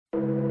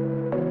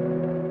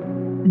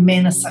Men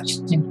are such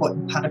an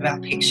important part of our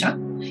picture.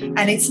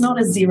 And it's not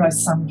a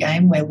zero-sum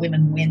game where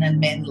women win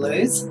and men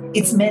lose.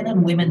 It's men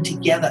and women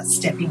together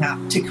stepping up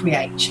to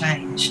create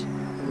change.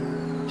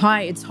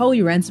 Hi, it's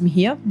Holly Ransom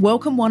here.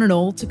 Welcome one and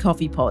all to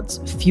Coffee Pods,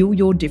 Fuel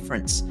Your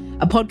Difference,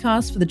 a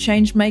podcast for the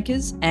change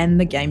makers and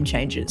the game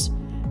changers.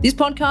 This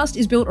podcast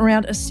is built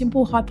around a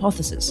simple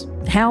hypothesis.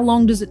 How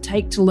long does it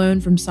take to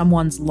learn from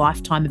someone's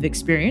lifetime of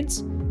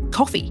experience?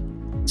 Coffee.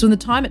 So in the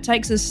time it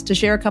takes us to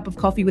share a cup of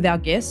coffee with our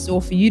guests,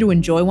 or for you to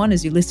enjoy one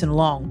as you listen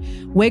along,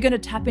 we're going to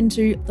tap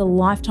into the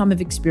lifetime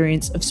of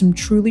experience of some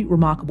truly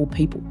remarkable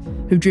people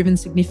who've driven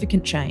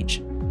significant change.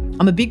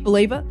 I'm a big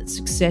believer that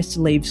success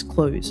leaves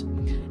clues.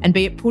 And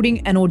be it putting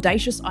an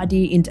audacious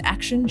idea into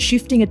action,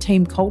 shifting a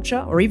team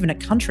culture, or even a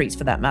country's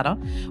for that matter,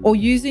 or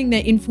using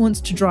their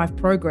influence to drive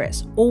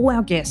progress, all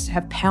our guests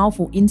have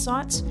powerful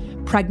insights,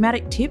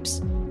 pragmatic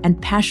tips, and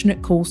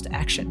passionate calls to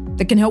action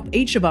that can help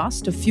each of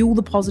us to fuel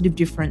the positive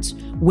difference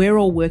we're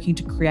all working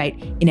to create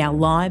in our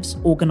lives,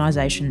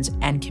 organisations,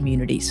 and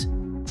communities.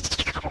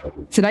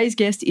 Today's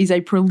guest is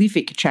a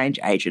prolific change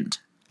agent.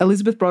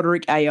 Elizabeth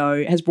Broderick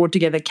AO has brought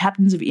together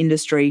captains of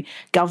industry,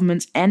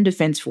 governments and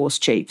Defence Force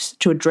chiefs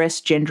to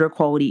address gender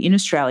equality in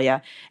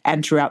Australia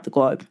and throughout the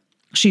globe.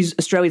 She's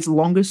Australia's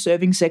longest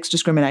serving sex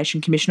discrimination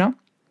commissioner,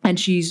 and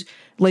she's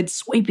led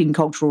sweeping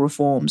cultural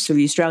reforms through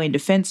the Australian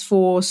Defence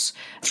Force,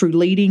 through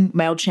leading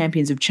Male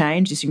Champions of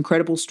Change, this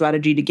incredible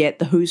strategy to get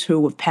the who's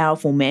who of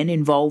powerful men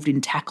involved in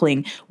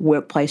tackling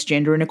workplace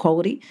gender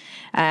inequality.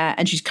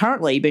 And she's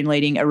currently been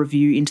leading a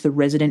review into the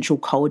residential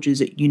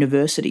colleges at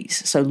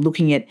universities, so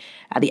looking at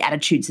the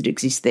attitudes that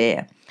exist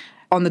there.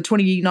 On the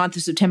 29th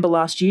of September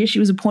last year, she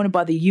was appointed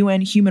by the UN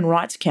Human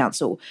Rights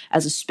Council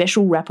as a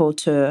special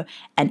rapporteur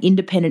and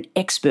independent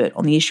expert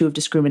on the issue of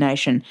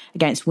discrimination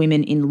against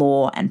women in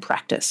law and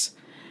practice.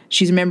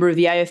 She's a member of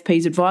the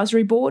AFP's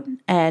advisory board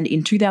and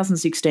in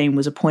 2016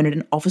 was appointed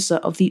an Officer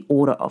of the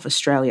Order of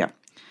Australia.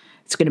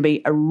 It's going to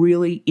be a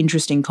really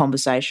interesting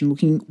conversation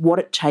looking at what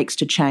it takes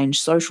to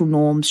change social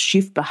norms,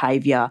 shift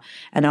behaviour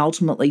and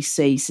ultimately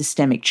see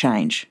systemic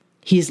change.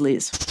 Here's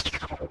Liz.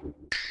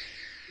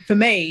 For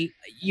me,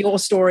 your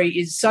story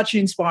is such an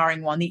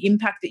inspiring one. The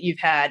impact that you've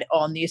had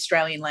on the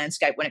Australian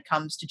landscape when it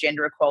comes to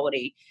gender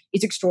equality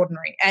is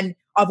extraordinary. And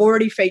I've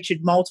already featured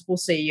multiple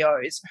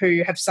CEOs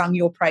who have sung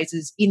your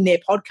praises in their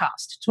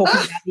podcast,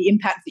 talking about the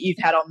impact that you've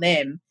had on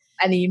them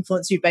and the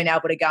influence you've been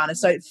able to garner.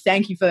 So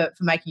thank you for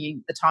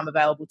making the time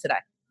available today.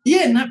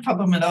 Yeah, no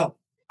problem at all.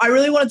 I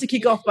really wanted to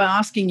kick off by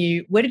asking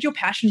you, where did your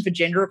passion for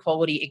gender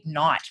equality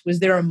ignite? Was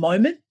there a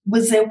moment?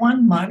 Was there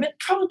one moment?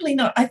 Probably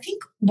not. I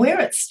think where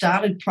it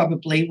started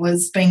probably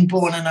was being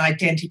born an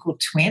identical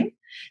twin,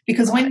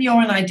 because when you're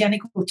an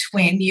identical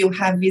twin, you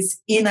have this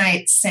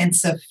innate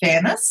sense of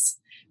fairness.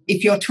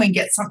 If your twin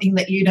gets something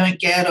that you don't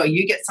get or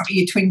you get something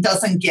your twin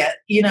doesn't get,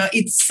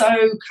 it's so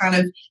kind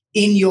of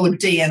in your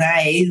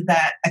DNA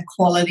that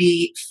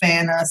equality,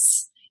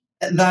 fairness,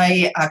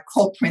 they are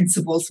core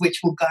principles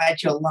which will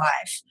guide your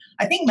life.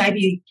 I think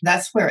maybe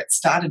that's where it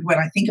started when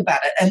I think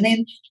about it. And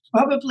then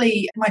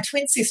probably my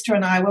twin sister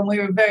and I, when we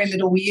were very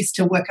little, we used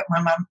to work at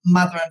my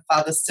mother and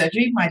father's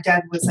surgery. My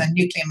dad was a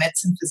nuclear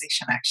medicine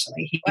physician,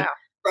 actually. He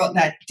brought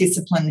that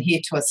discipline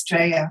here to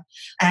Australia.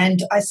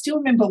 And I still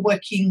remember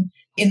working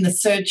in the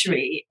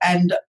surgery,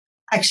 and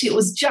actually it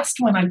was just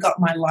when I got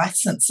my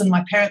license, and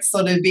my parents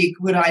thought it would be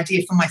a good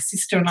idea for my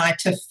sister and I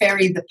to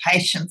ferry the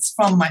patients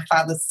from my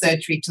father's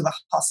surgery to the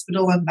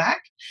hospital and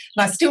back.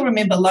 And I still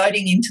remember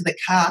loading into the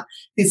car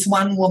this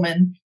one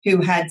woman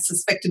who had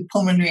suspected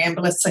pulmonary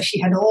embolus, so she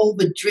had all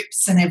the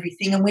drips and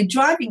everything, and we're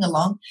driving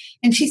along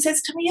and she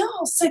says to me,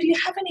 "Oh, so do you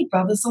have any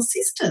brothers or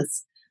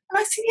sisters?" And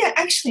I said, "Yeah,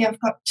 actually I've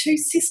got two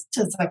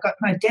sisters. I've got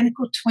an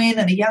identical twin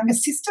and a younger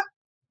sister."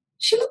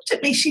 She looked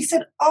at me, she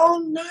said,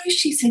 "Oh no,"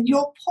 she said,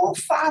 "your poor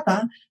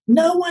father,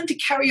 no one to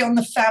carry on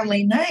the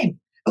family name."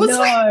 It was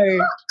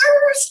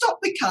stop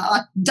the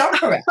car, dump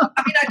her out.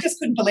 I mean, I just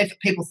couldn't believe that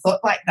people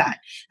thought like that.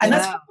 And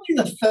that's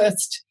probably the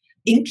first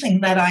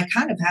inkling that I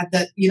kind of had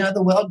that,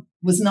 the world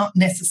was not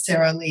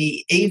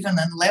necessarily even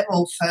and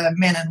level for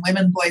men and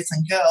women, boys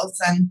and girls.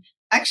 And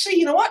actually,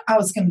 you know what? I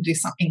was going to do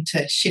something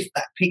to shift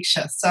that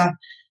picture.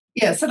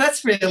 So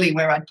that's really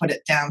where I'd put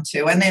it down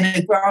to. And then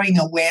a growing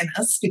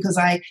awareness, because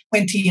I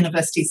went to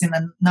universities in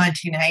the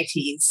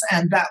 1980s,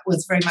 and that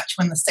was very much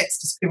when the Sex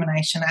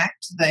Discrimination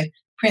Act, the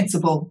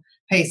principal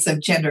piece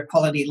of gender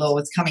equality law,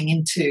 was coming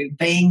into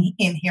being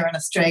in here in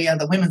Australia.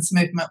 The women's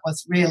movement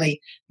was really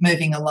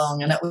moving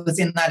along, and it was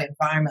in that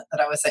environment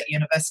that I was at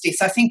university.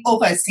 So I think all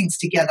those things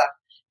together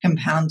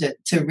compounded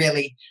to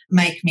really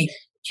make me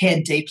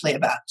care deeply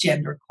about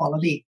gender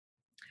equality.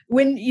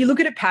 When you look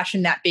at a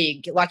passion that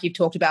big, like you've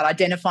talked about,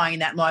 identifying in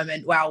that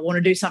moment, wow, I want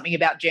to do something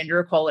about gender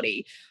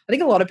equality, I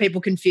think a lot of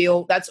people can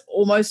feel that's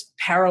almost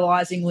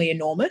paralyzingly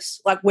enormous.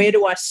 Like, where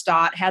do I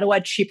start? How do I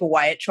chip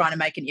away at trying to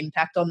make an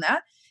impact on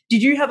that?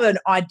 Did you have an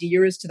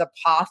idea as to the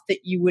path that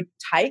you would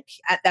take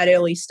at that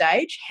early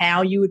stage,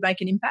 how you would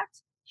make an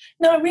impact?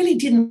 No, I really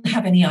didn't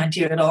have any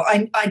idea at all.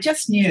 I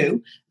just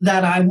knew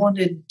that I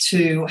wanted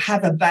to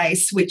have a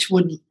base which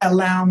would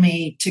allow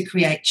me to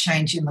create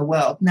change in the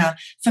world. Now,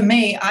 for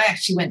me,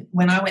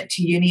 when I went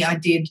to uni, I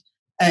did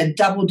a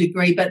double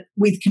degree, but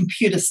with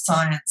computer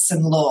science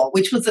and law,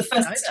 which was the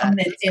first time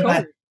they'd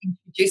ever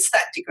introduced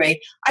that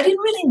degree. I didn't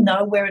really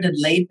know where it would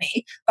lead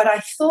me, but I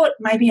thought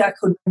maybe I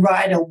could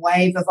ride a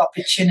wave of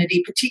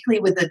opportunity,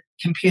 particularly with the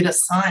computer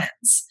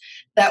science,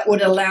 that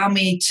would allow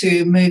me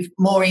to move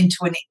more into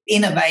an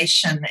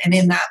innovation and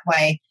in that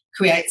way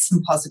create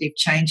some positive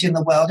change in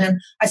the world. And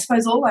I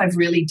suppose all I've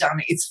really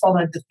done is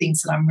followed the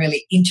things that I'm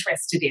really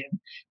interested in,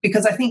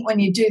 because I think when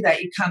you do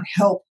that, you can't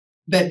help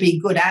but be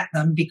good at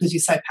them because you're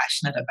so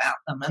passionate about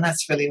them. And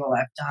that's really all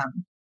I've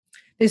done.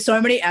 There's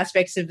so many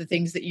aspects of the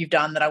things that you've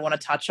done that I want to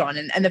touch on.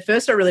 And the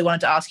first I really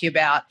wanted to ask you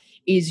about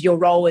is your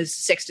role as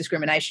Sex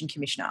Discrimination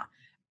Commissioner.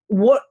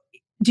 What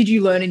did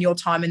you learn in your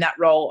time in that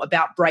role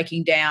about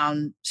breaking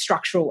down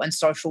structural and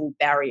social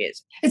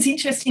barriers? It's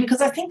interesting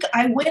because I think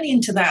I went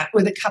into that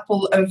with a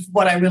couple of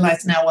what I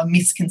realise now are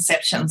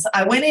misconceptions.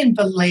 I went in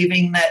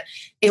believing that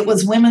it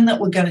was women that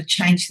were going to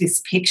change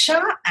this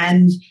picture,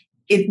 and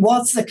it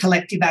was the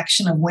collective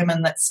action of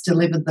women that's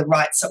delivered the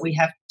rights that we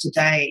have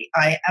today.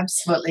 I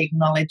absolutely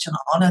acknowledge and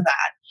honour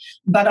that.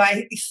 But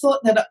I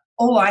thought that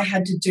all I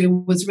had to do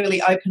was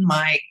really open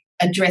my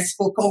address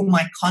book, all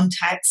my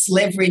contacts,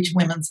 leverage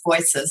women's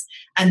voices,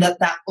 and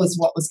that was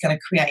what was going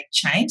to create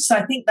change. So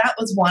I think that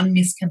was one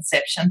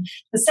misconception.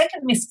 The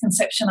second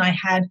misconception I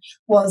had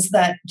was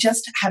that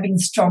just having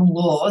strong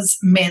laws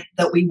meant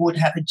that we would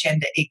have a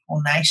gender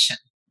equal nation.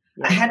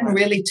 Yeah. I hadn't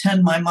really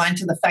turned my mind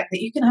to the fact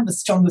that you can have the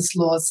strongest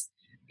laws,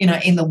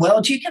 in the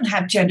world. You can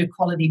have gender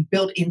equality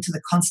built into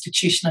the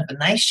constitution of a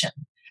nation.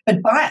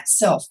 But by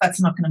itself, that's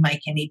not going to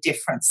make any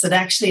difference. That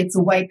actually it's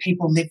the way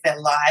people live their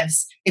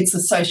lives. It's the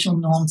social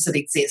norms that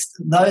exist.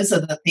 Those are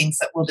the things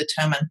that will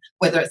determine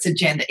whether it's a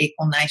gender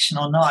equal nation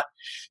or not.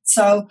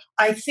 So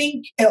I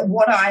think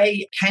what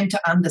I came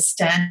to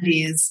understand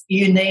is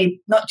you need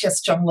not just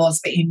strong laws,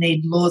 but you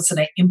need laws that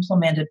are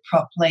implemented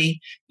properly.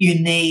 You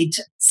need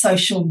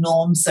social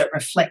norms that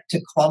reflect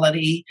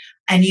equality.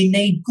 And you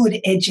need good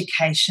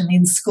education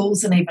in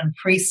schools and even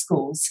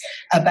preschools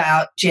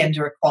about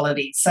gender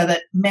equality so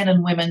that men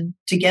and women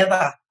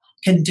together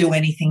can do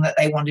anything that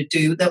they want to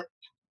do.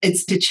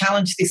 It's to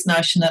challenge this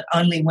notion that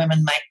only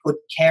women make good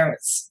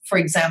carers. For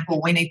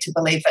example, we need to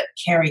believe that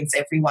caring's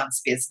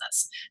everyone's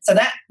business. So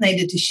that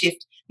needed to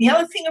shift. The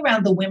other thing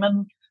around the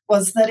women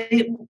was that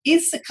it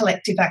is the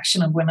collective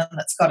action of women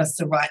that's got us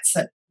the rights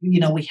that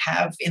we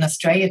have in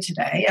Australia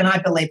today, and I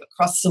believe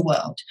across the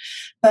world.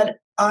 But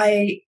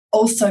I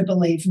also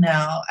believe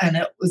now, and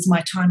it was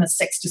my time as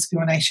Sex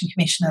Discrimination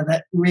Commissioner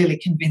that really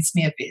convinced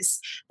me of this,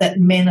 that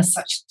men are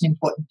such an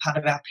important part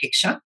of our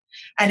picture.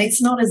 And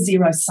it's not a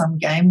zero-sum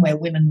game where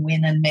women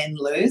win and men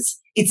lose.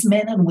 It's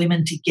men and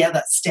women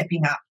together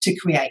stepping up to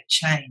create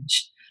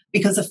change.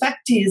 Because the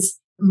fact is,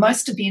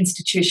 most of the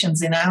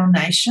institutions in our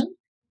nation,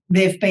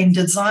 they've been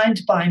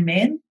designed by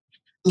men,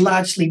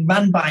 largely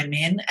run by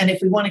men. And if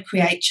we want to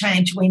create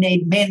change, we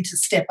need men to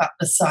step up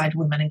beside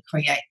women and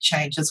create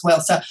change as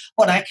well. So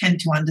what I came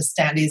to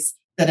understand is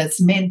that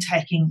it's men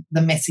taking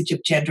the message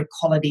of gender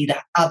equality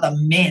to other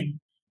men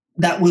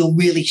that will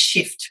really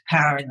shift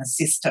power in the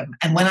system.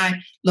 And when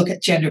I look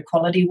at gender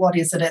equality, what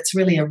is it? It's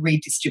really a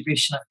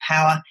redistribution of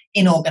power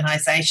in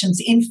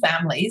organisations, in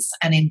families,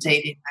 and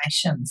indeed in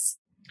nations.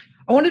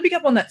 I want to pick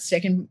up on that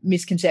second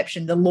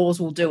misconception, the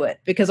laws will do it,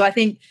 because I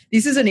think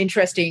this is an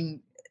interesting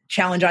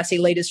challenge I see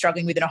leaders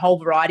struggling with in a whole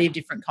variety of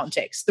different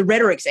contexts. The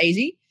rhetoric's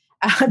easy.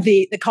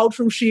 The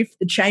cultural shift,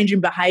 the change in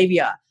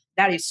behaviour,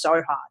 that is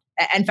so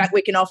hard. In fact,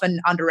 we can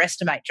often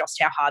underestimate just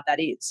how hard that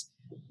is.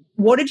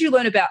 What did you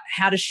learn about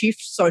how to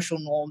shift social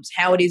norms,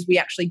 how it is we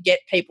actually get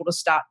people to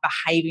start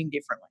behaving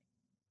differently?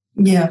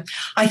 Yeah,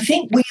 I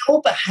think we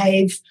all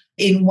behave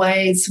in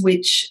ways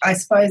which I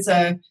suppose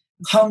are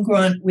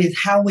congruent with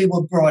how we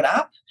were brought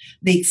up,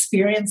 the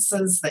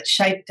experiences that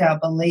shaped our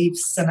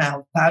beliefs and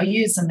our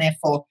values, and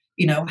therefore,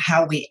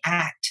 how we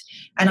act.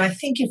 And I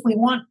think if we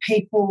want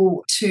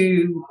people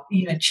to,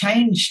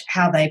 change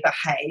how they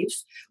behave,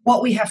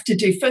 what we have to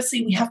do,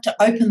 firstly, we have to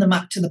open them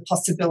up to the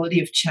possibility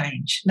of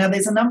change. Now,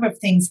 there's a number of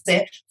things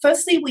there.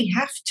 Firstly, we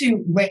have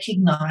to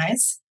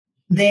recognise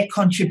their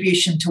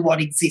contribution to what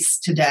exists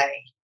today.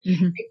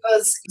 Mm-hmm.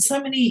 Because so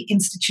many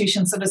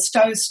institutions that are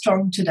so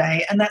strong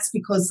today, and that's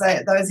because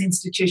those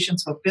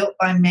institutions were built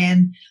by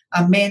men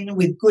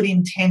with good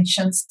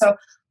intentions. So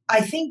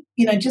I think,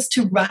 just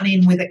to run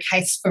in with a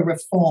case for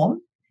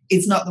reform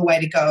is not the way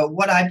to go.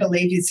 What I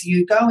believe is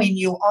you go in,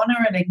 you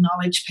honour and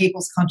acknowledge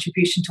people's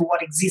contribution to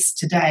what exists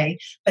today,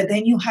 but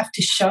then you have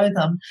to show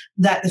them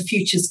that the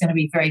future is going to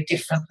be very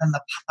different than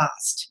the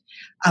past,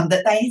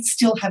 that they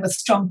still have a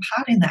strong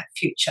part in that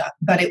future,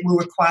 but it will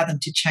require them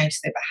to change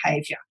their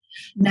behaviour.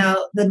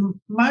 Now, the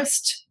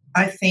most,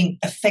 I think,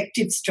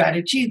 effective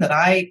strategy that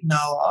I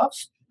know of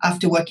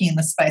after working in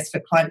the space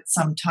for quite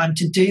some time,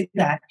 to do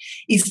that,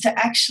 is to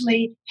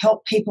actually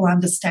help people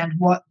understand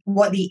what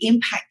the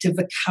impact of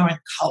the current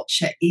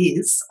culture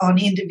is on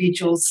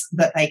individuals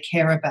that they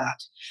care about.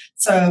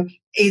 So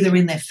either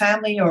in their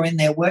family or in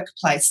their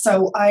workplace.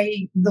 So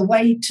the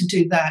way to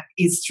do that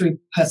is through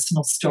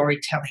personal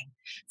storytelling.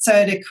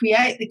 So to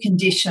create the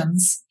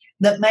conditions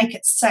that make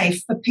it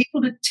safe for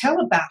people to tell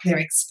about their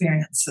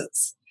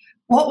experiences.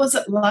 What was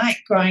it like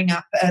growing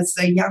up as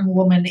a young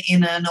woman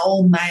in an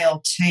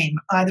all-male team,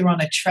 either on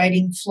a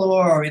trading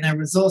floor or in a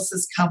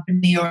resources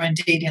company or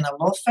indeed in a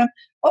law firm?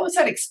 What was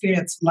that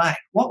experience like?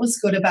 What was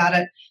good about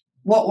it?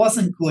 What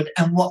wasn't good?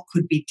 And what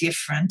could be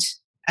different?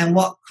 And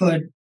what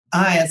could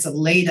I, as a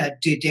leader,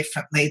 do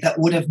differently that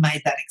would have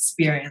made that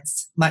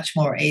experience much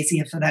more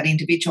easier for that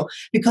individual?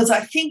 Because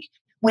I think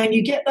when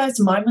you get those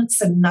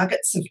moments and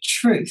nuggets of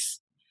truth,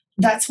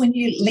 that's when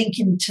you link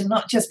into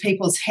not just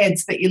people's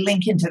heads, but you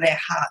link into their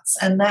hearts.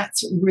 And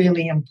that's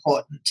really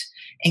important,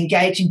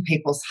 engaging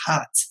people's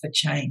hearts for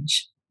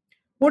change.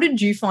 What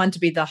did you find to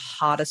be the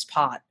hardest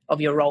part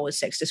of your role as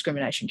Sex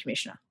Discrimination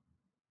Commissioner?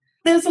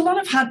 There's a lot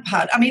of hard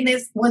part. I mean, there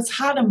was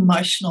hard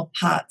emotional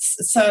parts.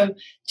 So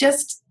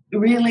just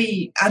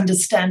really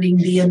understanding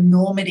the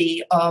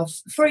enormity of,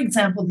 for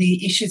example,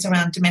 the issues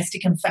around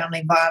domestic and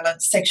family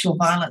violence, sexual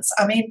violence.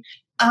 I mean,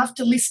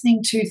 after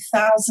listening to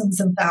thousands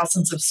and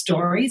thousands of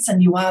stories,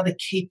 and you are the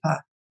keeper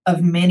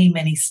of many,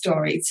 many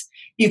stories,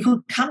 you could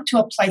come to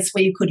a place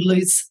where you could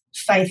lose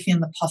faith in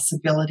the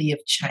possibility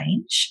of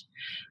change.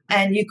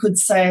 And you could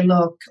say,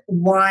 look,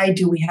 why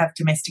do we have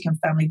domestic and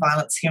family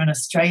violence here in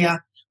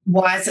Australia?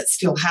 Why is it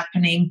still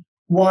happening?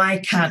 Why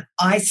can't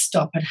I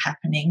stop it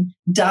happening?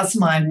 Does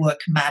my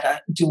work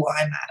matter? Do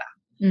I matter?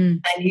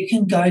 And you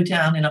can go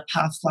down in a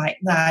path like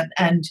that.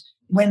 And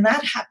when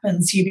that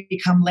happens, you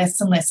become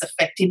less and less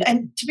effective.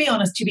 And to be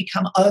honest, you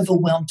become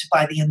overwhelmed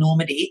by the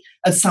enormity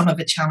of some of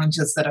the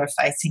challenges that are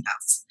facing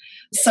us.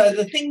 So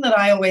the thing that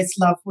I always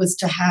loved was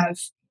to have,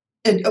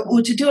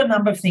 or to do a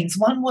number of things.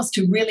 One was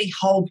to really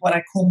hold what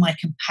I call my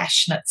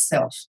compassionate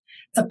self.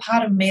 It's a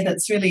part of me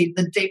that's really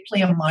the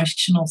deeply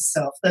emotional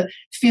self that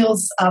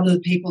feels other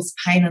people's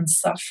pain and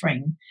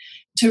suffering.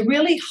 To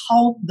really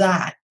hold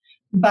that,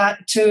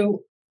 but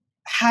to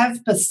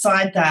have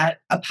beside that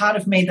a part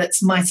of me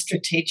that's my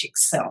strategic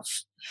self.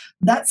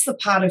 That's the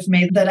part of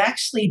me that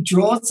actually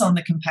draws on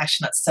the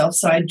compassionate self.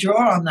 So I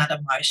draw on that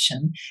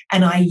emotion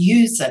and I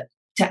use it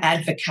to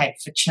advocate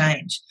for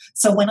change.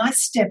 So when I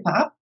step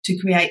up to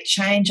create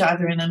change,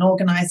 either in an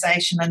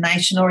organisation, a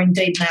nation, or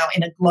indeed now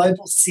in a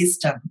global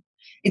system,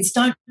 it's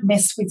don't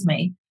mess with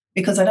me,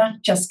 because I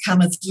don't just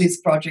come as Liz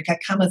Broderick. I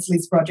come as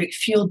Liz Broderick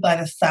fueled by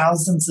the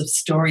thousands of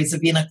stories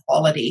of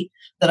inequality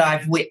that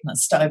I've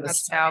witnessed over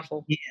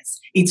powerful. years.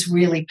 It's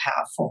really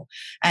powerful.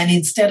 And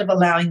instead of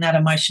allowing that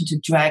emotion to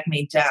drag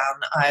me down,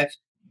 I've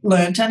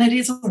learned, and it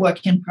is a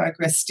work in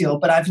progress still,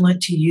 but I've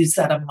learned to use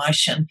that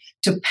emotion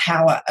to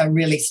power a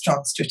really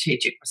strong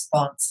strategic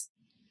response.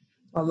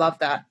 I love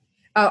that.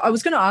 I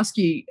was going to ask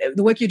you,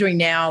 the work you're doing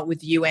now with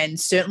the UN,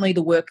 certainly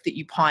the work that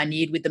you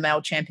pioneered with the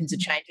Male Champions of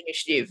Change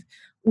initiative,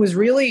 was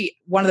really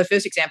one of the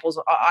first examples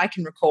I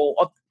can recall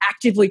of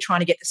actively trying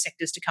to get the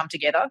sectors to come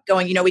together,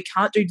 going, we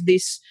can't do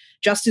this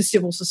just as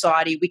civil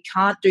society. We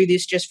can't do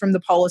this just from the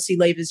policy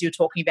levers you're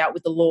talking about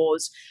with the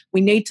laws.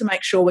 We need to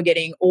make sure we're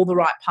getting all the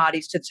right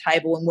parties to the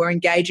table and we're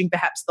engaging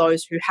perhaps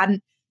those who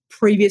hadn't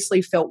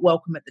previously felt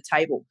welcome at the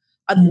table.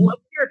 I'd love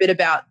to hear a bit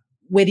about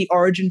where the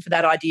origin for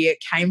that idea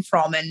came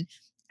from and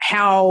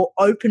how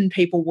open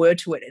people were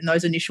to it in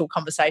those initial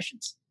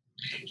conversations.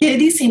 Yeah,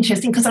 it is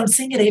interesting because I'm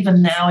seeing it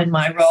even now in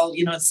my role,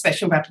 as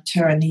Special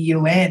Rapporteur in the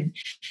UN,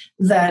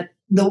 that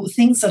the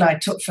things that I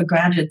took for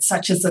granted,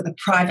 such as that the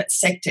private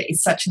sector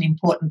is such an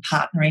important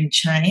partner in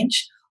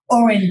change,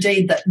 or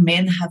indeed that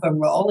men have a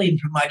role in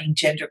promoting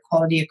gender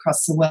equality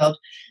across the world,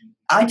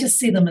 I just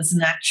see them as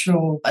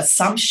natural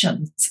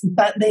assumptions,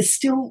 but they're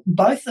still,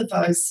 both of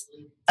those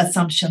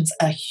assumptions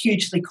are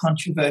hugely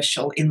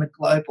controversial in the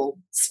global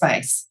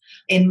space.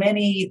 In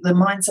the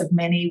minds of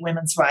many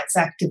women's rights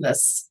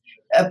activists,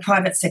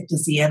 private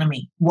sector's the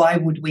enemy. Why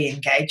would we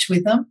engage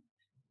with them?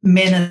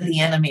 Men are the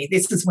enemy.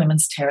 This is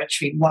women's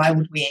territory. Why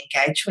would we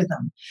engage with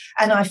them?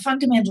 And I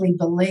fundamentally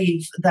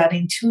believe that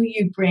until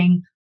you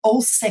bring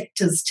all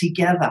sectors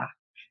together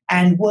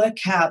and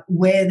work out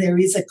where there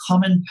is a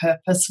common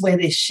purpose, where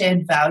there's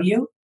shared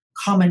value,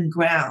 common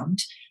ground,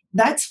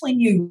 that's when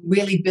you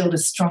really build a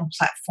strong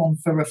platform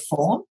for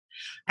reform.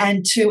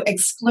 And to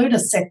exclude a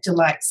sector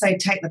like, say,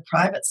 take the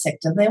private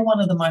sector, they're one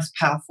of the most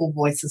powerful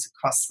voices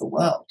across the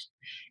world.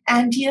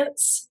 And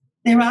yes,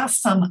 there are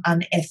some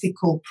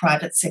unethical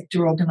private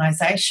sector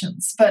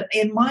organisations, but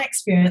in my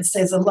experience,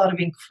 there's a lot of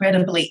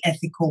incredibly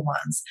ethical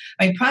ones.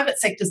 I mean, private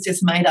sector is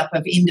just made up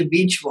of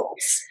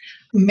individuals,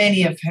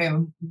 many of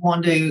whom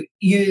want to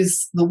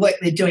use the work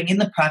they're doing in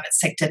the private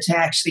sector to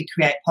actually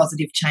create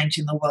positive change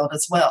in the world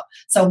as well.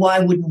 So why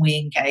wouldn't we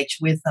engage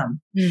with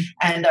them?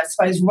 And I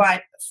suppose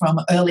right from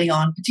early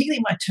on, particularly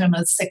in my term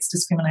as Sex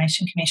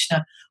Discrimination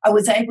Commissioner, I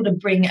was able to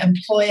bring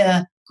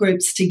employer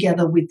groups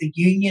together with the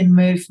union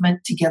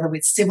movement, together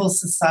with civil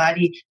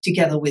society,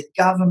 together with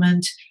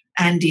government,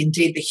 and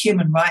indeed the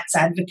human rights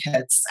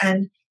advocates,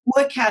 and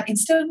work out,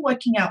 instead of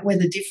working out where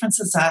the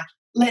differences are,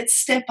 let's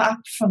step up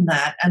from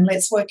that and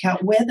let's work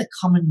out where the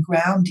common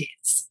ground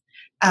is.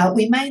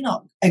 We may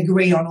not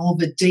agree on all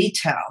the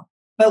detail,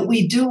 but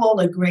we do all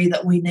agree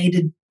that we need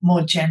a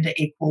more gender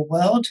equal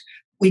world.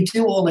 We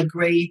do all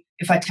agree,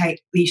 if I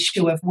take the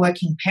issue of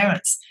working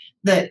parents,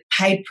 that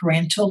paid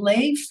parental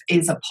leave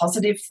is a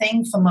positive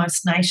thing for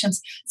most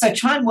nations. So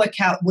try and work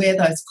out where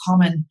those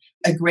common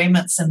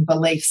agreements and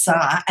beliefs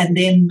are and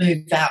then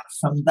move out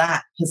from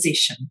that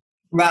position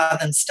rather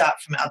than start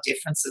from our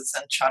differences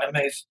and try to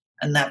move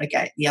and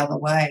navigate the other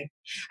way.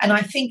 And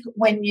I think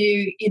when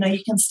you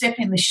can step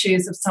in the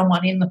shoes of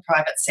someone in the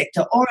private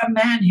sector or a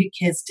man who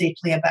cares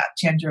deeply about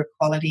gender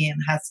equality and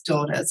has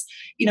daughters,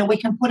 we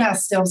can put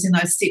ourselves in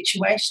those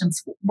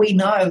situations. We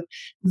know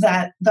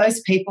that those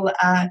people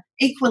are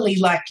equally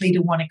likely to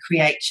want to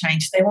create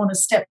change. They want to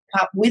step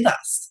up with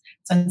us.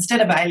 So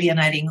instead of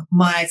alienating,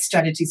 my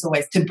strategy is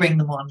always to bring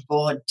them on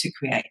board to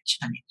create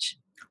change.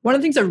 One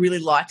of the things I really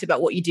liked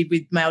about what you did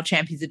with Male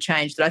Champions of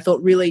Change that I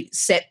thought really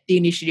set the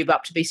initiative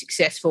up to be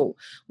successful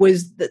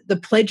was that the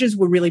pledges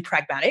were really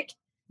pragmatic.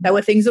 They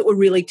were things that were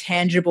really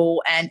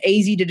tangible and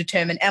easy to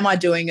determine, am I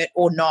doing it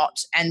or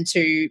not, and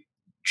to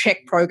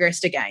check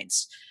progress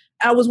against.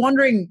 I was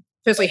wondering,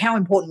 firstly, how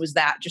important was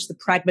that, just the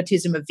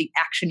pragmatism of the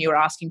action you were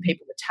asking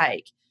people to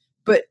take?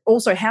 But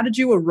also, how did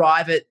you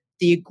arrive at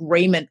the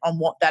agreement on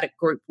what that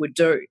group would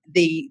do,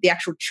 the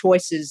actual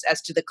choices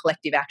as to the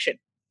collective action?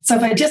 So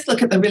if I just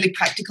look at the really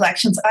practical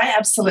actions, I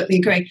absolutely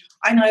agree.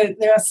 I know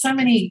there are so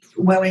many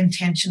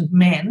well-intentioned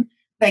men,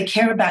 they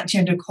care about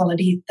gender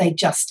equality, they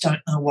just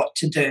don't know what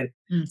to do.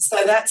 So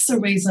that's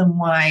the reason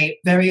why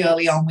very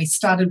early on we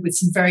started with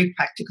some very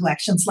practical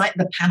actions like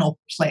the panel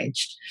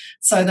pledge,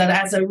 so that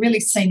as a really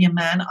senior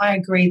man, I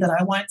agree that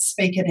I won't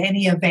speak at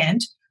any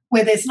event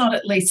where there's not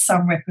at least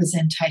some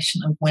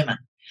representation of women.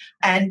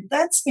 And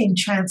that's been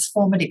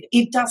transformative.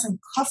 It doesn't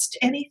cost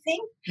anything,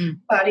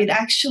 but it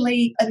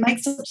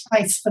makes a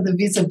place for the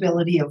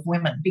visibility of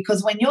women.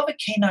 Because when you're the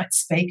keynote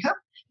speaker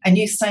and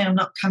you say, I'm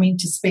not coming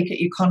to speak at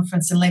your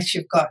conference unless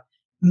you've got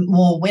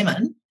more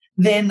women,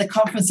 then the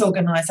conference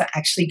organizer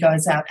actually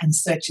goes out and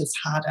searches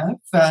harder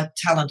for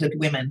talented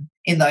women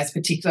in those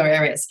particular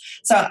areas.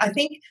 So I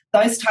think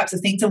those types of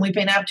things, and we've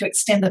been able to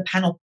extend the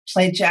panel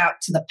pledge out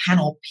to the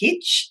panel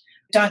pitch.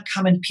 Don't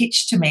come and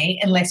pitch to me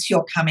unless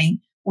you're coming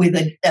with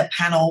a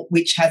panel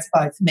which has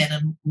both men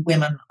and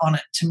women on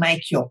it to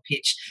make your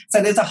pitch.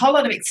 So there's a whole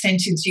lot of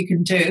extensions you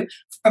can do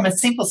from a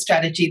simple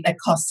strategy that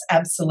costs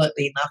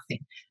absolutely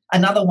nothing.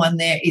 Another one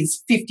there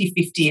is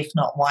 50-50, if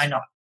not, why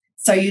not?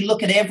 So you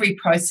look at every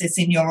process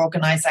in your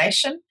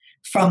organisation,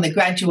 from the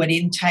graduate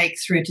intake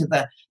through to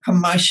the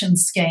promotion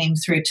scheme,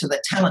 through to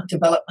the talent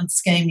development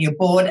scheme, your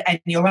board,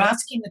 and you're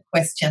asking the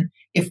question,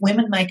 if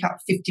women make up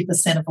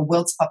 50% of the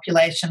world's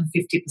population,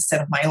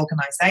 50% of my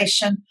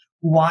organisation,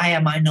 why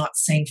am I not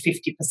seeing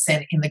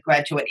 50% in the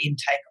graduate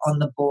intake on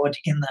the board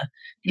in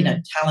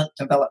the talent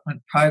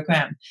development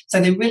program? So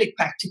they're really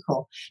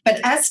practical. But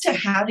as to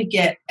how to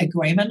get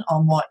agreement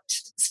on what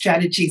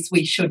strategies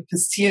we should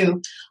pursue,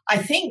 I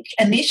think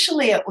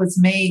initially it was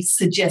me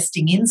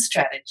suggesting in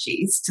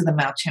strategies to the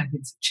Male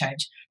Champions of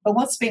Change. But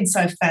what's been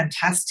so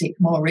fantastic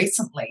more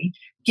recently,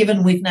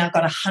 given we've now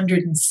got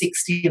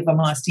 160 of the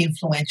most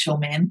influential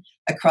men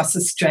across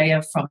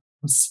Australia, from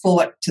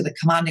sport to the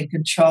command and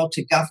control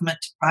to government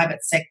to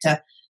private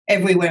sector,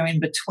 everywhere in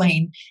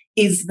between,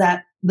 is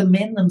that the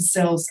men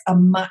themselves are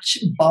much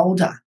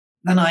bolder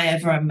than I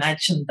ever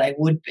imagined they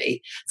would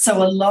be.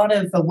 So a lot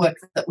of the work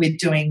that we're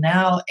doing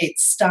now, it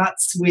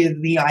starts with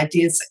the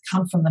ideas that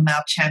come from the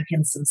male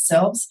champions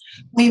themselves.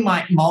 We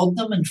might mould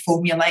them and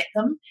formulate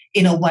them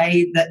in a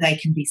way that they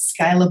can be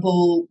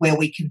scalable, where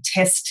we can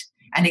test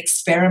and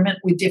experiment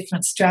with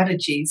different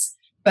strategies.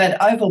 But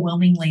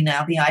overwhelmingly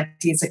now, the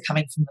ideas are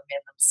coming from the men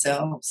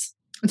themselves.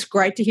 It's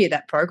great to hear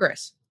that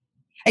progress.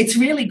 It's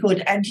really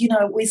good. And,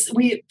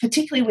 we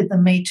particularly with the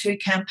Me Too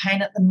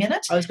campaign at the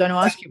minute. I was going to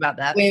ask you about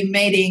that.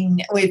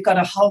 We've got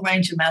a whole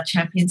range of Male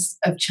Champions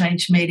of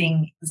Change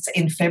meetings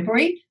in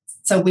February.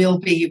 So we'll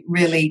be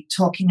really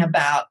talking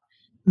about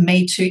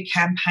Me Too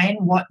campaign,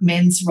 what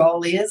men's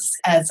role is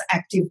as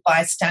active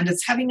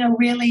bystanders, having a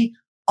really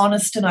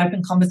honest and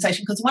open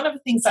conversation. Because one of the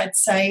things I'd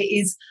say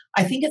is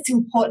I think it's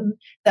important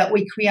that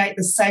we create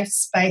the safe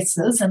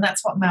spaces, and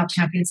that's what Male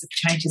Champions of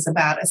Change is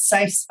about, a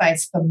safe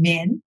space for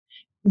men,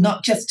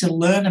 not just to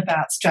learn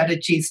about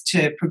strategies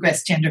to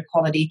progress gender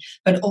equality,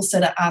 but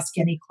also to ask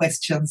any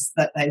questions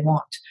that they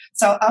want.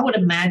 So I would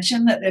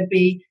imagine that there'd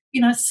be,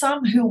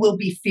 some who will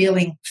be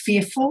feeling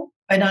fearful.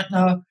 They don't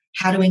know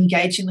how to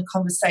engage in the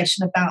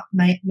conversation about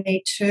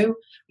Me Too.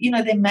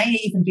 There may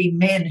even be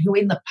men who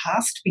in the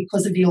past,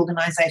 because of the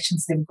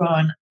organisations they've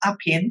grown up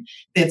in,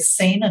 they've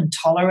seen and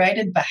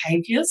tolerated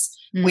behaviours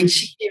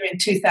which here in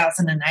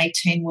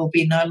 2018 will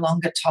be no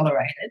longer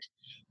tolerated.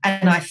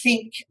 And I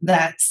think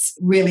that's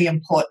really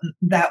important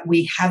that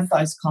we have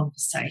those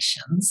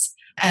conversations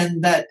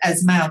and that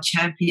as male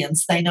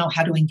champions, they know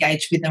how to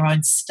engage with their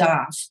own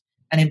staff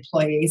and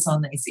employees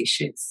on these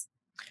issues.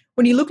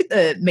 When you look at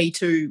the Me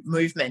Too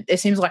movement, there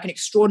seems like an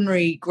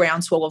extraordinary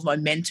groundswell of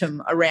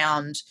momentum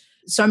around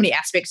so many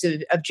aspects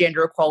of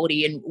gender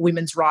equality and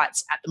women's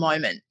rights at the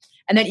moment.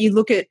 And then you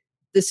look at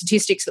the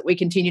statistics that we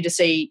continue to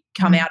see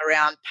come out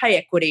around pay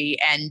equity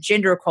and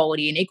gender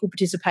equality and equal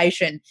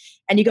participation,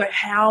 and you go,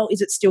 how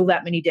is it still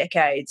that many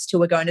decades till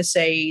we're going to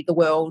see the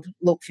world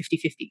look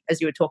 50-50,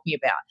 as you were talking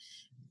about?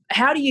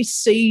 How do you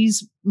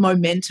seize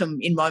momentum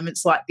in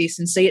moments like this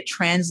and see it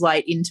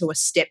translate into a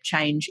step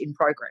change in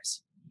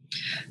progress?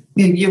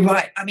 You're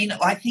right. I mean,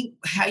 I think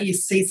how you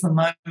seize the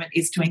moment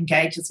is to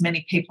engage as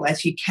many people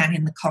as you can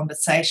in the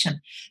conversation.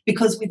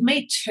 Because with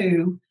Me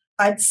Too,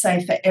 I'd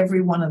say for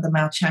every one of the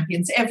male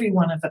champions, every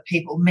one of the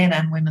people, men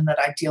and women that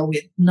I deal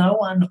with, no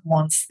one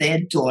wants their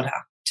daughter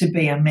to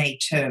be a Me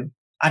Too.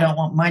 I don't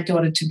want my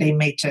daughter to be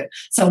Me Too.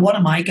 So what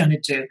am I going to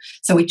do?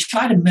 So we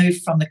try to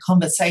move from the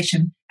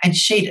conversation and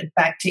sheet it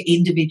back to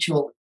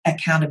individual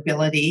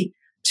accountability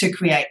to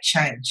create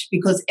change,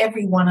 because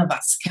every one of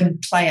us can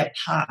play a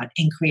part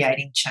in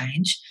creating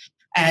change.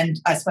 And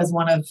I suppose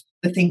one of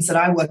the things that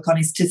I work on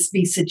is to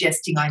be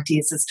suggesting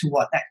ideas as to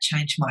what that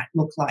change might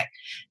look like.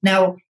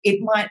 Now, it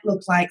might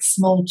look like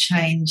small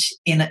change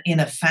in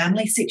a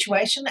family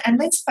situation. And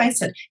let's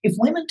face it, if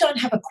women don't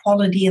have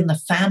equality in the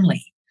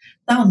family,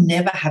 they'll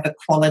never have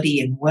equality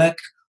in work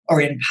or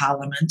in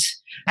parliament.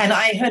 And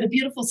I heard a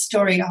beautiful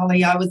story,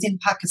 Holly. I was in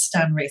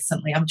Pakistan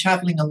recently. I'm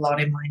traveling a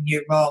lot in my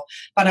new role,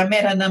 but I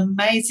met an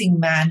amazing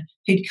man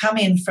who'd come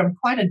in from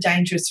quite a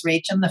dangerous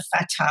region, the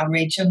Fatah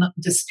region,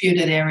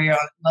 disputed area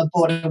on the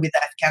border with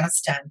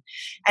Afghanistan.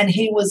 And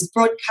he was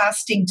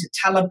broadcasting to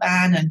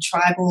Taliban and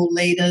tribal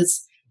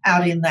leaders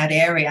out in that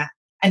area.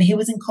 And he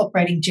was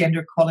incorporating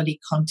gender equality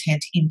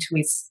content into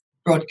his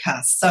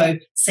broadcast. So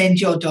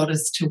send your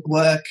daughters to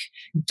work,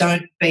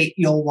 don't beat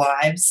your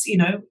wives,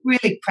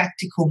 really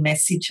practical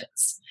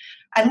messages.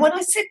 And when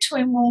I said to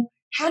him, well,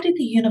 how did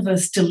the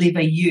universe deliver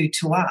you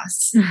to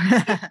us?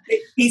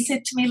 He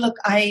said to me, look,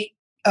 I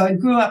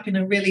grew up in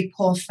a really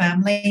poor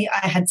family.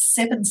 I had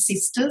 7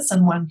 sisters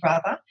and 1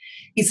 brother.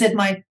 He said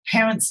my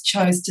parents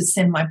chose to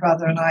send my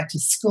brother and I to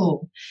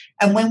school.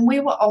 And when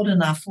we were old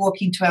enough,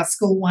 walking to our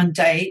school one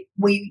day,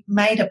 we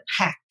made a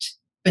pact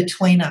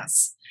between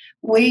us.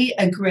 We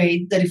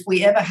agreed that if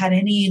we ever had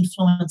any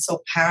influence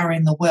or power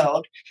in the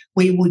world,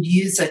 we would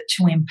use it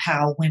to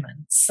empower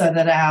women so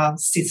that our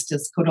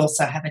sisters could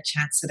also have a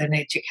chance at an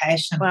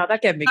education. Wow,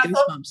 that gave me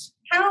goosebumps.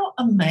 How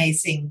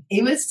amazing.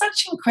 It was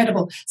such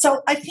incredible.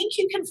 So I think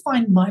you can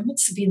find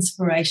moments of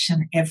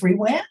inspiration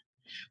everywhere.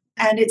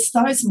 And it's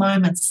those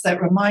moments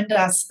that remind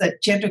us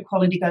that gender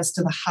equality goes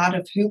to the heart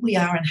of who we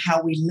are and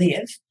how we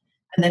live,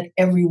 and that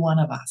every one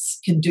of us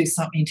can do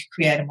something to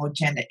create a more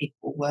gender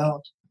equal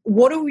world.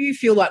 What do you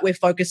feel like we're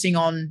focusing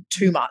on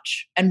too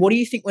much? And what do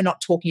you think we're not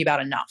talking about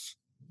enough?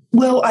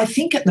 Well, I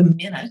think at the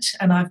minute,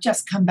 and I've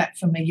just come back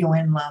from the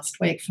UN last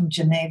week from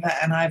Geneva,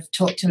 and I've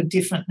talked to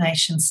different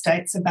nation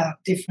states about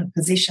different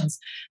positions.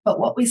 But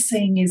what we're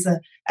seeing is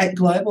at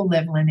global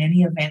level in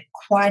any event,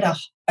 quite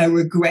a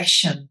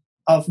regression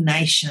of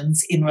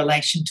nations in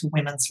relation to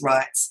women's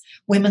rights.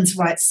 Women's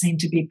rights seem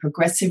to be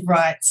progressive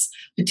rights,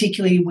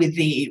 particularly with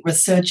the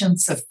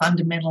resurgence of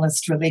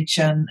fundamentalist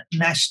religion,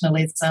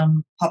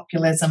 nationalism,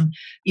 populism,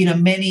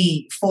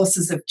 many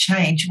forces of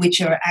change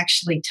which are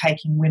actually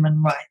taking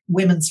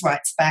women's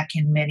rights back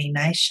in many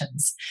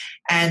nations.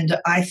 And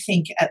I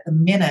think at the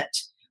minute,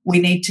 we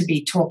need to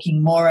be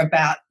talking more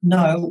about,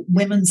 no,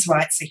 women's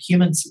rights are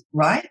human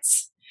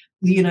rights.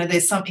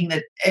 There's something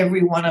that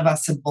every one of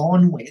us are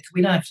born with.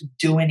 We don't have to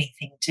do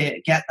anything to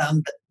get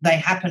them. They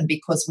happen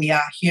because we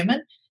are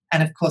human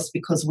and, of course,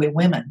 because we're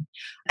women.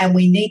 And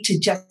we need to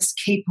just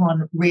keep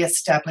on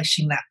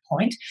reestablishing that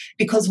point,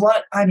 because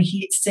what I'm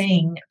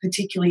seeing,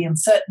 particularly in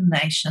certain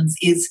nations,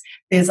 is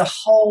there's a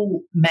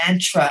whole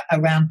mantra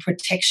around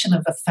protection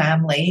of the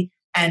family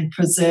and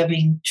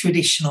preserving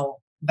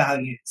traditional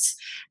values.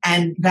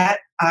 And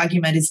that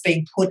argument is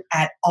being put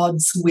at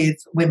odds with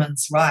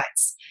women's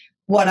rights.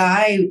 What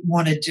I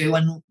want to do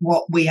and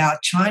what we are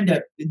trying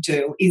to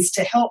do is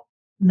to help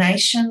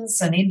nations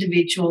and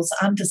individuals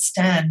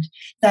understand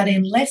that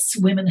unless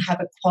women have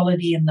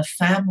equality in the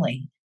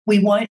family, we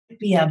won't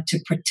be able to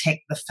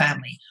protect the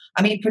family.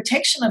 I mean,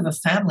 protection of a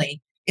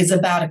family is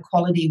about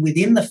equality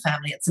within the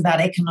family. It's about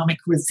economic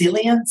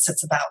resilience.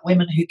 It's about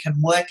women who can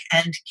work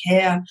and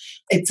care.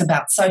 It's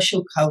about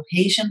social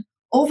cohesion.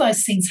 All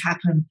those things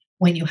happen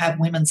when you have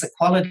women's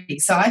equality.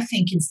 So I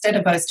think instead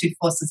of those two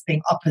forces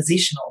being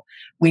oppositional,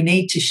 we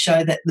need to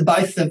show that the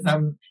both of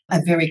them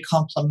are very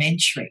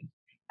complementary.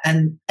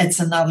 And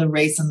it's another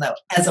reason that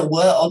as a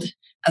world,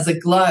 as a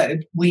globe,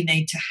 we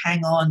need to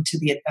hang on to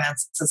the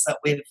advances that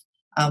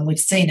we've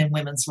seen in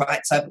women's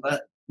rights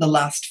over the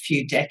last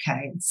few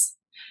decades.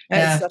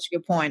 That's such a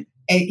good point.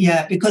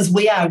 Because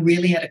we are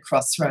really at a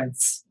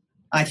crossroads,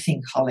 I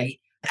think, Holly,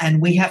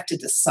 and we have to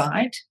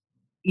decide.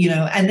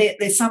 And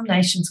there's some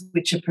nations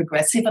which are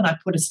progressive, and I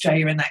put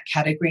Australia in that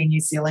category,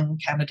 New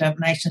Zealand, Canada,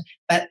 nation,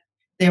 but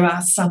there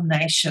are some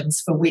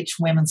nations for which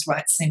women's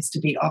rights seems to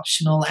be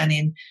optional, and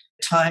in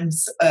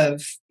times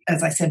of,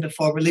 as I said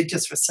before,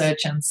 religious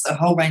resurgence, a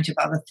whole range of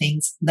other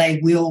things, they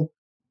will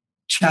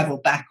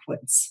travel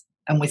backwards.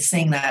 And we're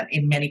seeing that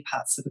in many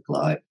parts of the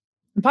globe.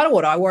 And part of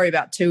what I worry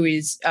about too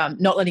is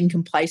not letting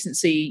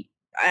complacency,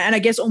 and I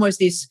guess almost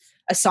this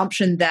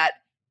assumption that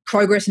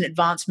progress and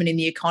advancement in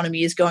the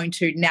economy is going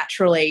to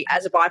naturally,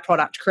 as a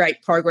byproduct,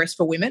 create progress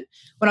for women.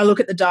 When I look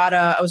at the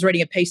data, I was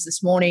reading a piece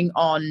this morning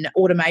on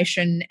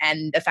automation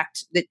and the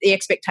fact that the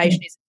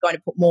expectation is going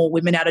to put more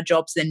women out of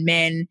jobs than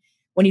men.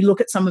 When you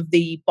look at some of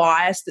the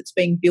bias that's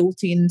being built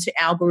into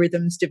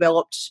algorithms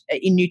developed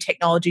in new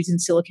technologies in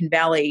Silicon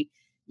Valley,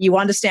 you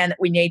understand that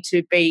we need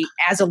to be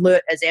as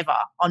alert as ever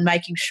on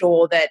making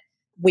sure that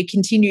we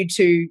continue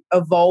to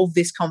evolve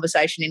this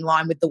conversation in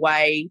line with the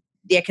way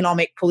the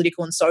economic,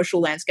 political and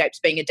social landscape's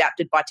being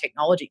adapted by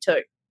technology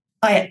too.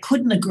 I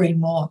couldn't agree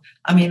more.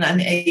 I mean,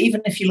 and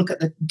even if you look at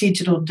the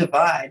digital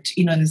divide,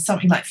 there's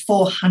something like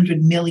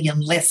 400 million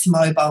less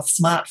mobile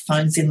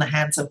smartphones in the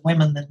hands of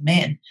women than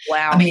men.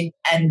 Wow. I mean,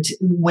 and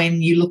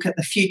when you look at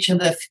the future,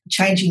 the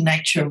changing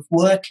nature of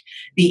work,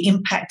 the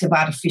impact of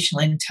artificial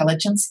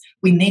intelligence,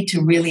 we need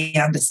to really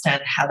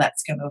understand how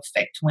that's going to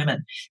affect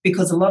women,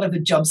 because a lot of the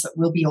jobs that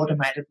will be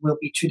automated will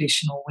be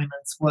traditional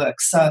women's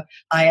work. So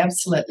I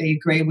absolutely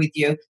agree with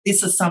you.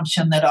 This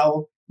assumption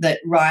that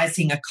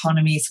rising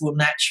economies will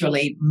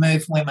naturally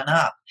move women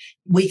up.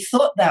 We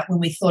thought that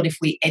when we thought if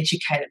we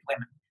educated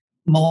women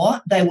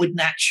more, they would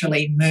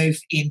naturally move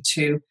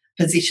into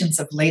positions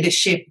of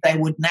leadership.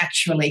 They'd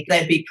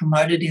be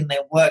promoted in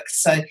their work.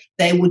 So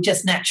they would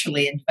just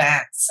naturally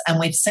advance. And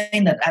we've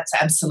seen that that's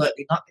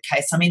absolutely not the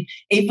case. I mean,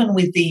 even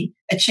with the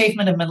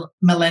achievement of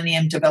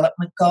Millennium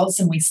Development Goals,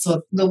 and we saw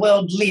the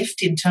world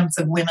lift in terms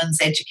of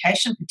women's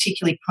education,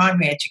 particularly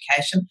primary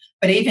education,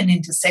 but even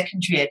into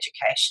secondary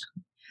education.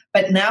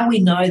 But now we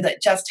know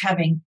that just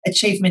having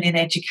achievement in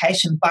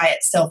education by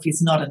itself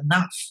is not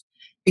enough,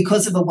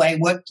 because of the way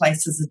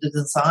workplaces are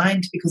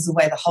designed, because of the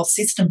way the whole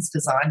system's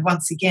designed.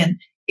 Once again,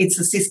 it's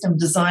a system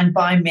designed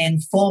by men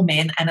for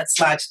men, and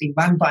it's largely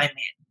run by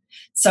men.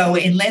 So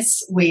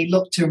unless we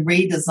look to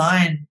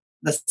redesign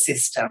the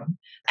system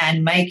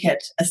and make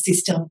it a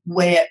system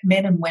where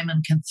men and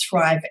women can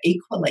thrive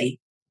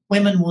equally,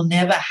 women will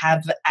never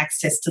have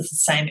access to the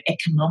same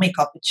economic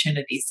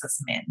opportunities as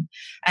men.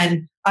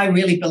 And I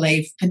really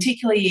believe,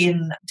 particularly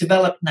in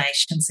developed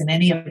nations, in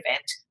any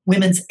event,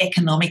 women's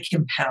economic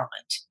empowerment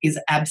is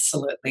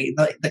absolutely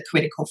the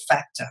critical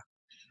factor.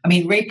 I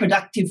mean,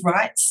 reproductive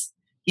rights,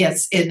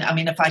 yes.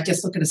 If I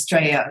just look at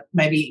Australia,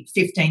 maybe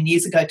 15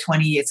 years ago,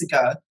 20 years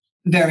ago,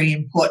 very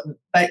important.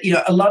 But,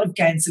 a lot of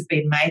gains have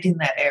been made in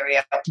that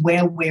area.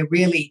 Where we're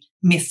really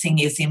missing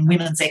is in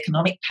women's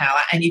economic power.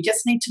 And you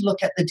just need to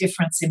look at the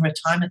difference in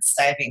retirement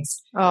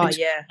savings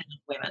between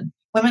women.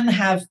 Women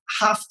have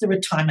half the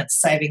retirement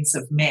savings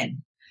of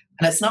men.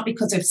 And it's not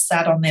because they've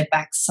sat on their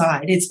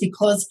backside. It's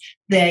because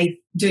they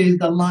do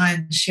the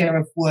lion's share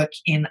of work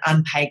in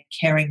unpaid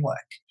caring work.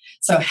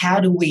 So how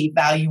do we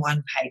value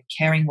unpaid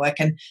caring work?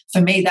 And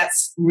for me,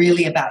 that's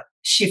really about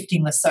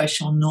shifting the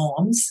social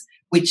norms,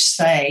 which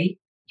say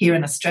here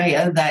in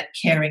Australia that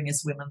caring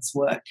is women's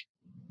work.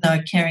 No,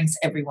 caring's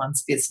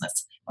everyone's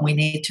business. And we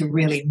need to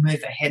really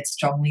move ahead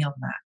strongly on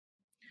that.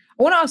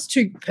 I want to ask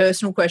two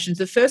personal questions.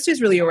 The first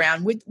is really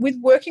around with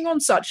working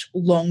on such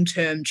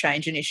long-term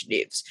change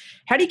initiatives.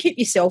 How do you keep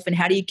yourself and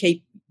how do you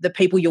keep the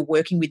people you're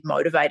working with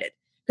motivated?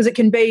 Because it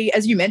can be,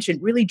 as you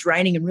mentioned, really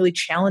draining and really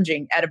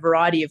challenging at a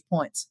variety of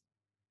points.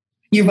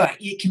 You're right.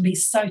 It can be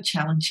so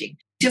challenging.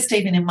 Just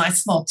even in my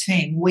small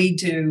team, we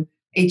do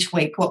each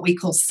week what we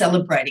call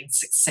celebrating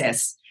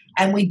success.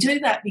 And we do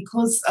that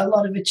because a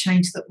lot of the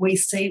change that we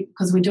see,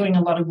 because we're doing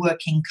a lot of work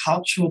in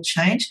cultural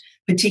change,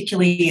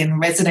 particularly in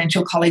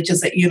residential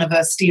colleges at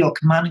university or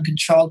command and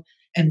control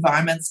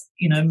environments,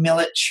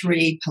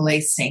 military,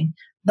 policing,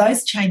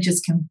 those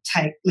changes can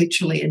take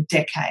literally a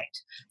decade.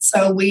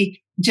 So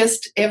we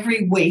just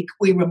every week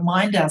we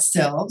remind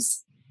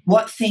ourselves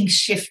what things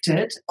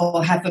shifted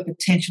or have a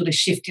potential to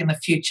shift in the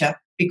future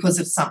because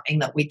of something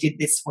that we did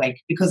this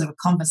week, because of a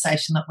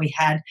conversation that we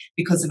had,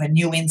 because of a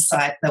new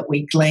insight that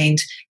we gleaned,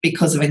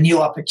 because of a new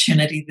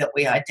opportunity that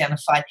we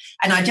identified.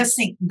 And I just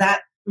think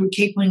that we're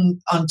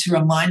keeping on to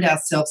remind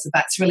ourselves that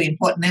that's really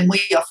important. Then we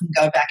often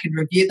go back and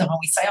review them and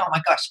we say, oh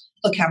my gosh,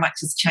 look how much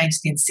has changed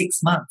in 6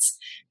 months.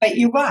 But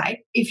you're right.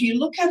 If you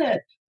look at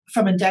it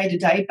from a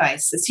day-to-day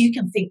basis, you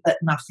can think that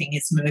nothing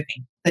is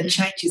moving, that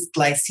change is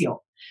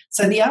glacial.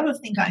 So the other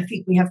thing I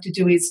think we have to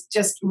do is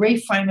just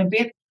reframe a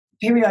bit.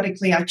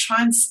 Periodically, I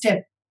try and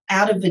step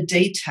out of the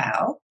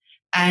detail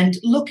and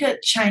look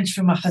at change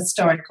from a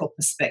historical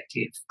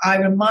perspective. I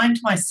remind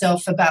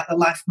myself about the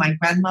life my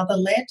grandmother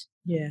led,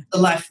 the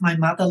life my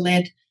mother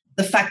led,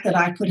 the fact that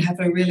I could have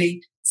a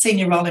really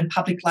senior role in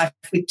public life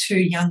with 2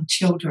 young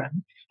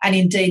children, and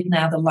indeed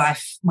now the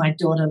life my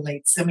daughter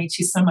leads. I mean,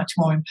 she's so much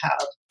more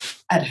empowered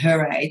at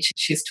her age.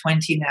 She's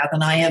 20 now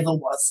than I ever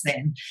was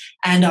then.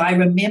 And I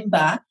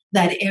remember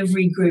that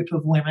every group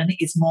of women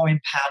is more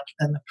empowered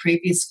than the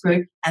previous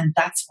group, and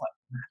that's what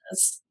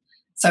matters.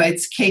 So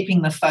it's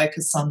keeping the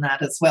focus on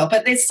that as well.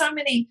 But there's so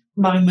many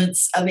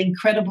moments of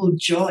incredible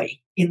joy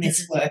in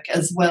this work,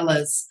 as well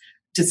as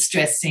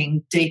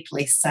distressing,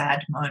 deeply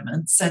sad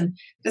moments. And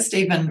just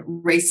even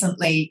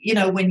recently,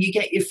 when you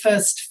get your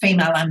first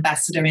female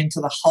ambassador into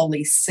the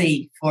Holy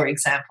See, for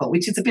example,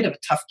 which is a bit of a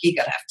tough gig,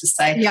 I'd have to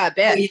say. Yeah, I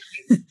bet.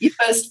 Or your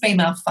first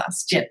female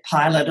fast jet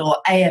pilot or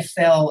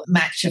AFL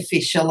match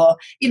official, or,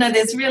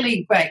 there's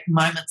really great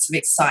moments of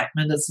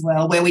excitement as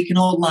well, where we can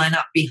all line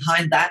up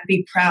behind that,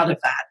 be proud of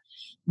that,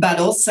 but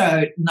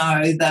also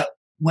know that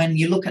when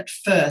you look at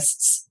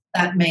firsts,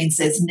 that means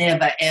there's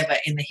never, ever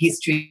in the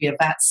history of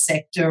that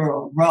sector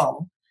or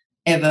role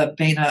ever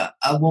been a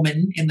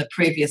woman in the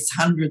previous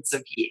hundreds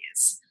of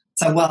years.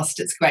 So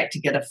whilst it's great to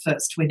get a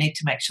first, we need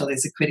to make sure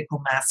there's a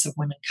critical mass of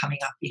women coming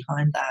up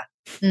behind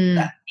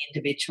that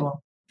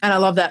individual. And I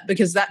love that,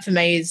 because that for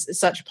me is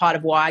such a part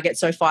of why I get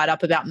so fired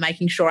up about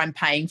making sure I'm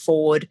paying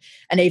forward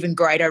an even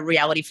greater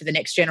reality for the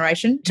next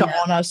generation, to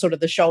honour sort of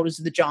the shoulders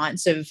of the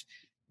giants of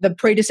the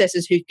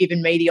predecessors who've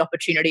given me the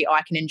opportunity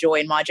I can enjoy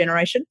in my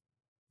generation.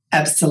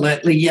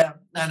 Absolutely, yeah.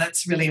 No,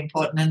 that's really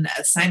important. And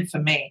same for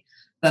me,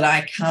 that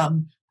I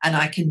come and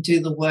I can do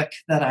the work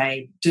that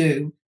I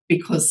do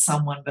because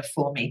someone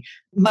before me,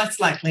 most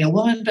likely a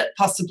woman, but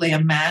possibly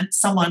a man,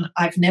 someone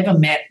I've never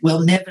met,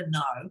 will never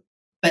know,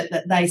 but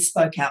that they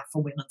spoke out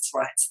for women's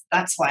rights.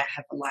 That's why I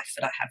have the life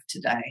that I have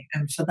today.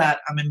 And for that,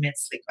 I'm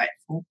immensely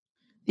grateful.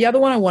 The other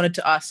one I wanted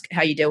to ask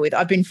how you deal with,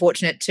 I've been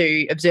fortunate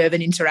to observe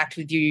and interact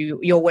with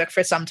your work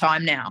for some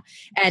time now.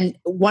 And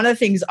one of the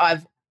things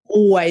I've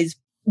always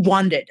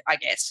wondered, I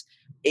guess,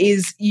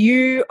 is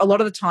you a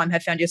lot of the time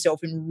have found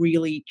yourself in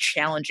really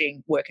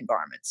challenging work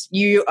environments.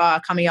 You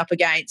are coming up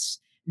against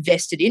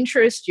vested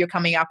interest. You're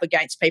coming up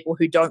against people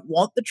who don't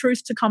want the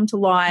truth to come to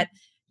light.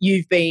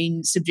 You've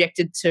been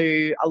subjected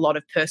to a lot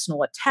of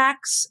personal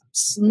attacks,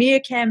 smear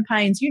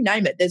campaigns, you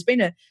name it. There's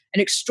been an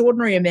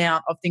extraordinary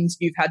amount of things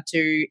you've had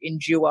to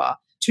endure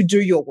to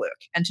do your work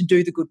and to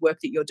do the good work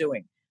that you're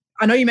doing.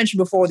 I know you mentioned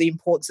before the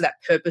importance of that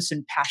purpose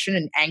and passion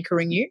and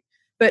anchoring you,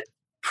 but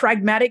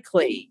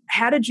pragmatically,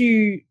 how did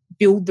you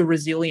build the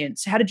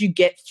resilience? How did you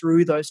get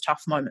through those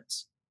tough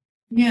moments?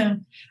 Yeah,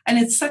 and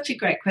it's such a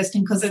great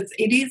question, because it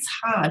is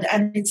hard,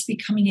 and it's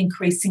becoming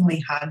increasingly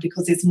hard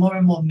because there's more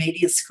and more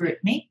media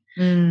scrutiny,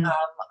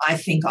 I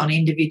think, on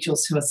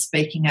individuals who are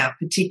speaking out,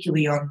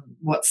 particularly on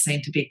what's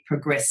seen to be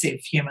progressive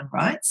human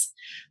rights.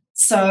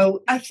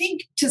 So I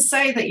think to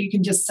say that you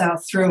can just sail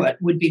through it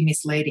would be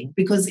misleading,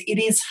 because it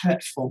is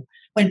hurtful.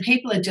 When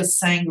people are just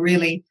saying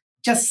really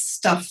just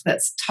stuff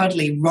that's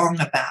totally wrong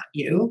about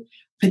you,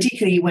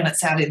 particularly when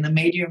it's out in the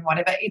media and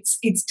whatever,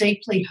 it's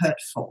deeply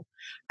hurtful.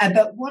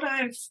 But what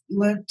I've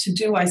learned to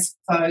do, I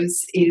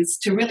suppose, is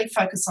to really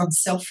focus on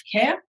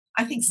self-care.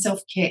 I think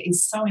self-care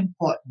is so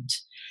important.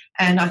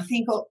 And I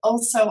think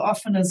also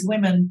often as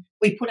women,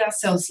 we put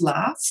ourselves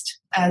last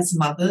as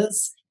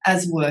mothers,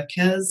 as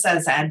workers,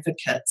 as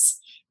advocates.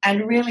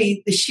 And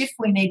really the shift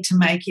we need to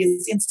make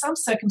is, in some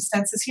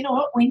circumstances, you know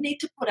what, we need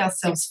to put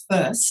ourselves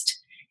first,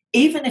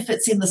 even if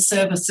it's in the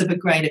service of a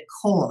greater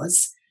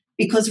cause,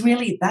 because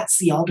really that's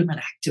the ultimate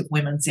act of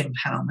women's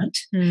empowerment.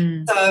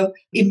 So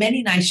in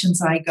many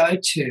nations I go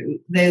to,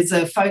 there's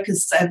a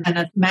focus and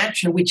a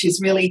mantra which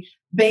is really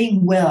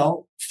being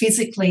well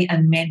physically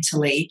and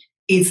mentally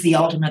is the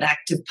ultimate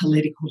act of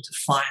political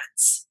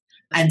defiance.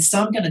 And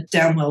so I'm going to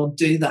damn well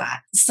do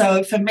that.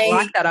 So for me, I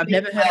like that. I've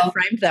never heard it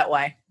framed that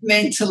way.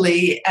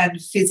 Mentally and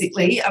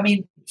physically. I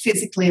mean,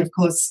 physically, of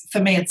course,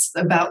 for me, it's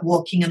about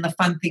walking and the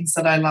fun things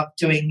that I love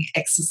doing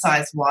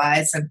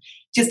exercise-wise, and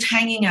just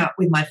hanging out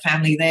with my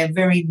family. They're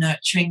very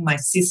nurturing, my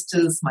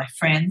sisters, my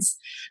friends.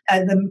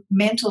 The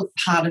mental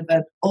part of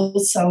it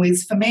also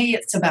is, for me,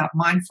 it's about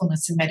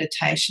mindfulness and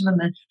meditation. And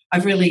then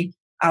I've really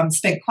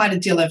spent quite a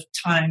deal of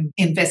time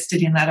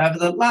invested in that over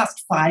the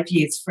last 5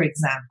 years, for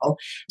example,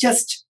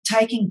 just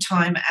taking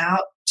time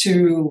out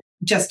to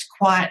just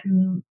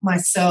quieten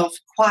myself,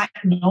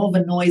 quieten all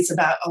the noise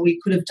about, oh, we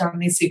could have done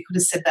this, we could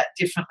have said that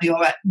differently,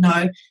 or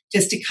no,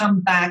 just to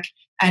come back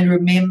and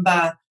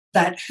remember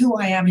that who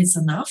I am is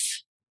enough,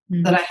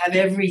 that I have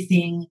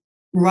everything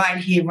right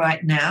here,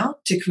 right now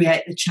to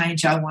create the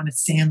change I want to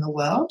see in the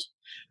world,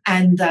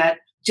 and that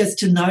just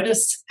to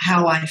notice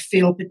how I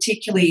feel,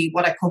 particularly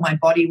what I call my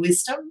body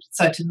wisdom.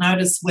 So to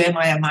notice where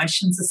my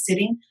emotions are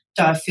sitting.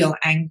 Do I feel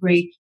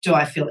angry? Do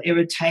I feel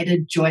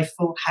irritated,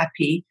 joyful,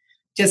 happy?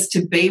 Just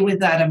to be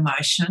with that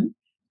emotion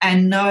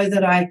and know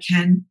that I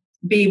can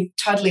be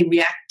totally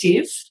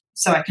reactive.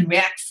 So I can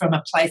react from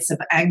a place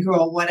of anger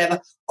or whatever,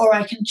 or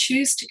I can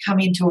choose to come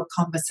into a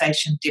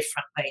conversation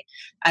differently.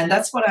 And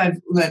that's what I've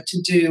learned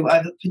to do,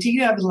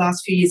 particularly over the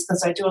last few years,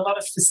 because I do a lot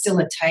of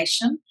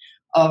facilitation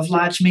of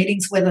large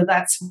meetings, whether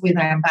that's with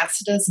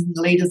ambassadors and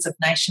leaders of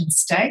nation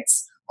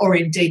states, or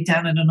indeed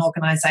down at an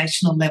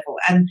organisational level,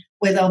 and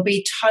where there'll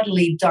be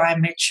totally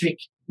diametric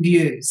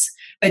views.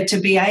 But to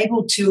be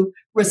able to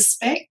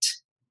respect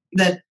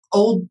that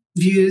all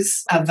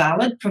views are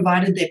valid,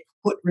 provided they're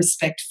put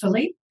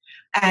respectfully,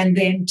 and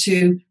then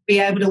to be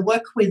able to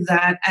work with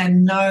that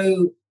and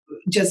know,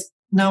 just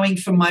knowing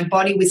from my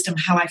body wisdom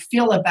how I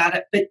feel about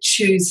it, but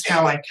choose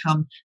how I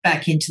come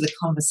back into the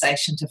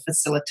conversation to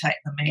facilitate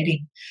the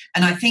meeting.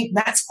 And I think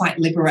that's quite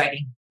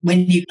liberating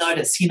when you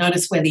notice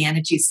where the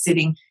energy is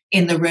sitting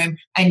in the room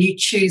and you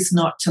choose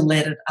not to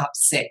let it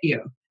upset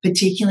you,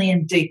 particularly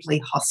in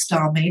deeply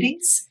hostile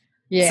meetings.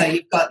 Yeah. So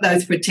you've got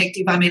those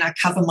protective, I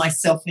cover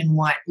myself in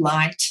white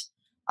light.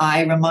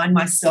 I remind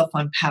myself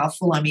I'm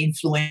powerful, I'm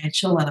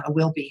influential, and I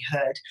will be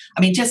heard.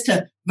 Just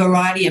a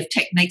variety of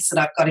techniques that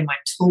I've got in my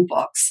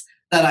toolbox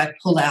that I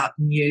pull out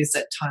and use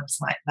at times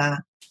like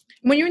that.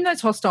 When you're in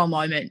those hostile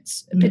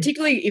moments,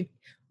 particularly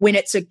when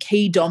it's a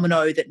key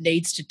domino that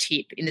needs to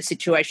tip in the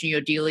situation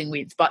you're dealing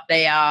with, but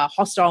they are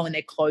hostile and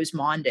they're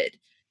closed-minded,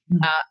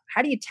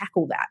 how do you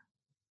tackle that?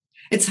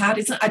 It's hard,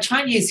 isn't it? I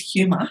try and use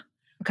humour.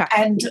 Okay.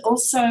 And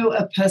also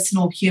a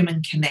personal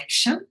human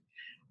connection,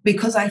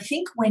 because I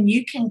think when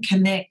you can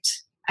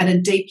connect at a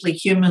deeply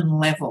human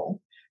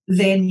level,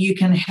 then you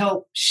can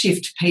help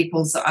shift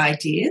people's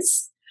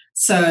ideas.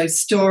 So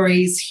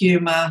stories,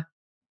 humour,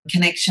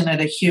 connection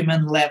at a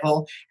human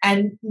level,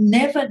 and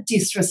never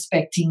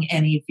disrespecting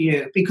any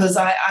view, because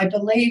I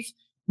believe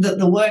that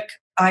the work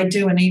I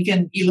do, and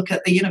even you look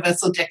at the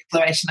Universal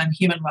Declaration on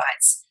Human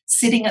Rights,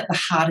 sitting at the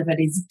heart of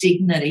it is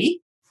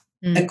dignity,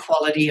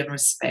 equality and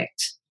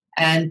respect.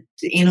 And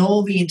in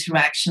all the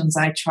interactions,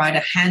 I try to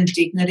hand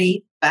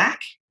dignity back,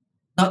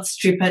 not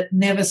strip it,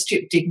 never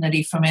strip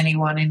dignity from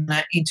anyone in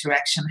that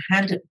interaction,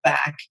 hand it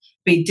back,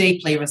 be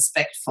deeply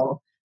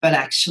respectful, but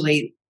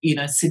actually,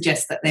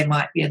 suggest that there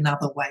might be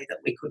another way that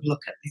we could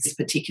look at this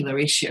particular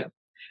issue.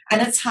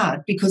 And it's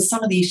hard because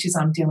some of the issues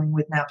I'm dealing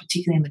with now,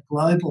 particularly in the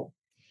global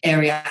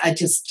area, are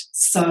just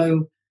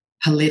so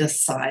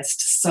politicised,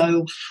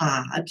 so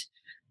hard.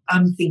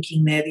 I'm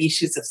thinking there the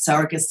issues of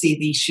surrogacy,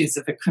 the issues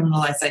of a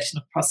criminalisation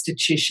of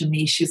prostitution,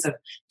 the issues of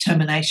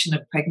termination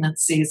of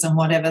pregnancies and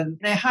whatever.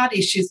 They're hard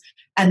issues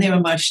and they're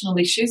emotional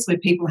issues where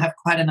people have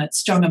quite a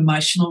strong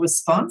emotional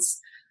response.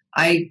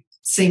 I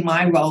see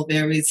my role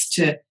there is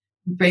to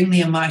bring the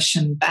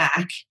emotion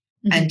back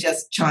and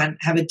just try and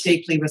have a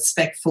deeply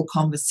respectful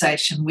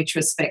conversation which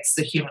respects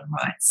the human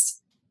rights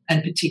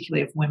and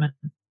particularly of women.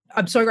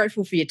 I'm so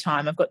grateful for your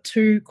time. I've got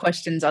 2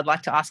 questions I'd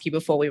like to ask you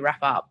before we wrap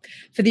up.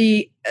 For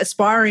the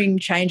aspiring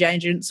change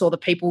agents or the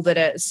people that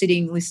are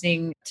sitting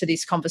listening to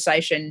this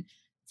conversation,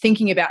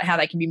 thinking about how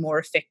they can be more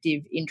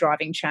effective in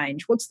driving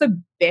change, what's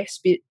the best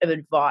bit of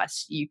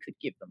advice you could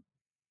give them?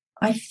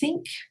 I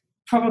think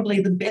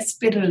probably the best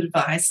bit of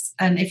advice,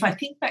 and if I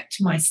think back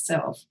to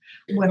myself,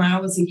 when I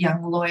was a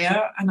young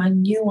lawyer and I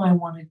knew I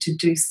wanted to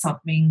do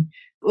something,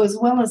 as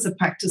well as the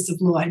practice of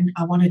law,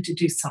 I wanted to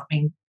do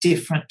something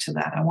different to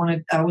that.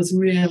 I was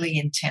really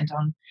intent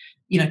on,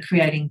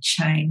 creating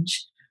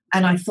change.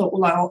 And I thought,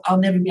 well, I'll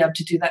never be able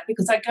to do that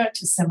because I go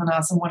to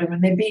seminars and whatever,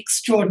 and there'd be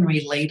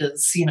extraordinary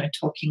leaders,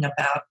 talking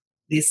about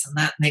this and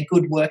that and their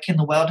good work in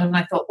the world. And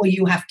I thought, well,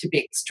 you have to be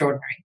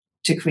extraordinary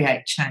to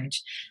create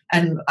change.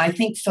 And I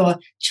think for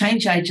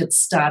change agents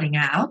starting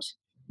out,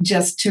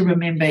 just to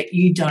remember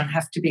you don't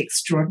have to be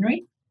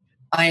extraordinary.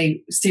 I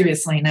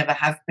seriously never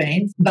have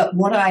been. But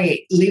what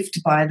I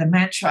lived by, the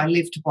mantra I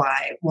lived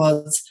by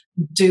was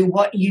do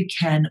what you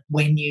can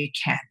when you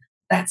can.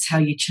 That's how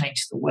you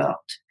change the world.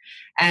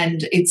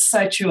 And it's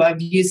so true.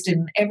 I've used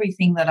in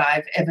everything that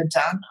I've ever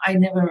done. I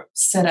never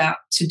set out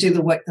to do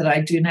the work that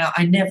I do now.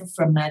 I never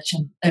for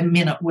a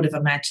minute would have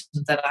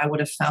imagined that I would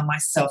have found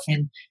myself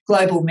in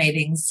global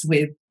meetings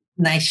with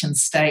nation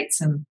states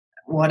and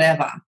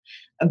whatever.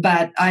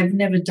 But I've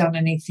never done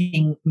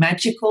anything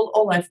magical.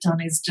 All I've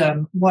done is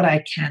done what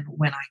I can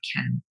when I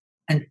can.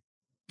 And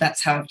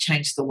that's how I've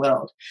changed the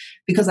world.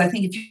 Because I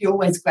think if you're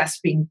always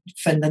grasping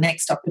for the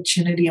next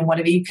opportunity and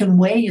whatever, you can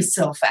wear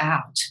yourself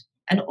out.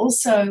 And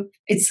also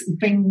it's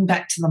bringing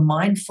back to the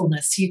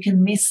mindfulness. You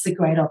can miss the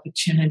great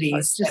opportunities. I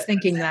was just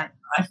thinking that.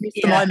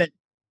 The moment.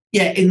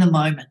 Yeah, in the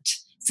moment.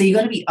 So you've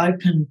got to be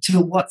open to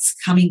what's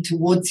coming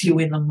towards you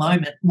in the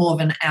moment, more of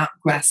an out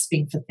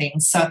grasping for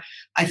things. So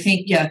I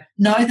think,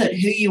 know that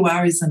who you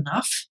are is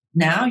enough.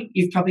 Now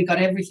you've probably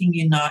got everything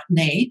you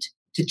need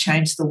to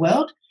change the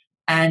world,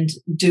 and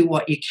do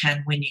what you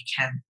can when you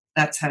can.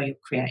 That's how you'll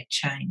create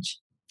change.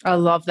 I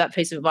love that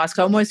piece of advice.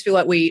 I almost feel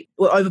like we're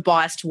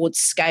over-biased towards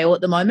scale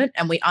at the moment,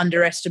 and we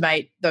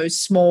underestimate those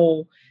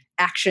small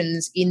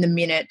actions in the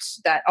minute,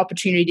 that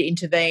opportunity to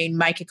intervene,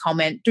 make a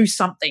comment, do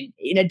something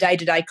in a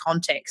day-to-day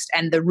context,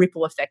 and the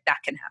ripple effect that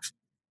can have.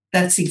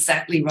 That's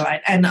exactly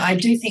right. And I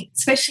do think,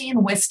 especially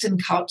in Western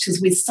cultures,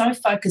 we're so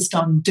focused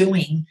on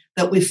doing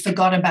that we've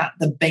forgot about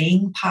the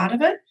being part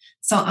of it.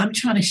 So I'm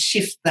trying to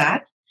shift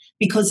that,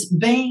 because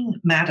being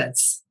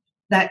matters.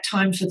 That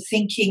time for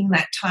thinking,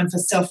 that time for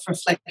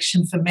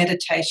self-reflection, for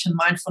meditation,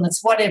 mindfulness,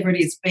 whatever it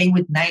is, being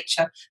with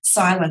nature,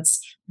 silence,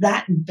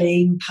 that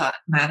being part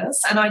matters.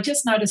 And I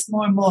just noticed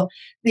more and more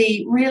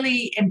the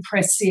really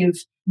impressive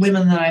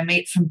women that I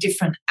meet from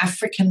different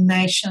African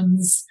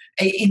nations,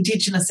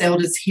 Indigenous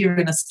elders here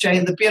in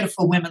Australia, the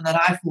beautiful women that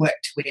I've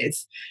worked with,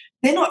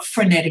 they're not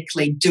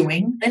frenetically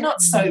doing, they're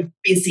not so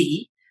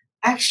busy.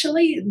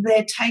 Actually,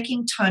 they're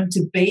taking time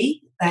to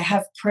be, they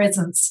have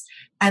presence,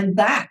 and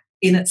that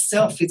in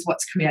itself is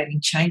what's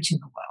creating change in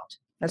the world.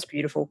 That's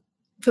beautiful.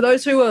 For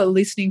those who are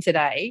listening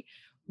today,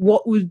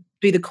 what would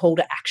be the call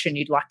to action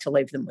you'd like to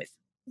leave them with?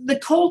 The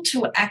call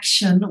to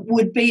action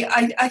would be,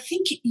 I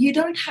think you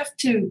don't have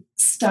to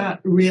start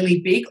really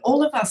big.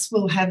 All of us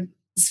will have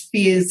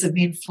spheres of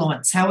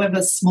influence,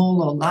 however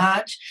small or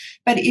large.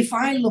 But if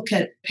I look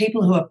at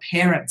people who are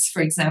parents,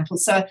 for example,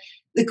 so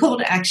the call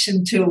to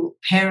action to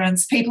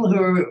parents, people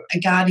who are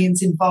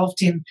guardians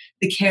involved in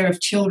the care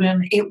of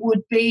children, it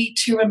would be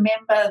to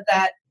remember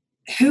that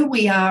who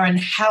we are and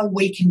how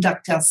we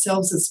conduct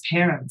ourselves as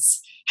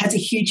parents has a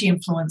huge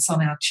influence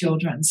on our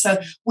children.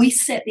 So we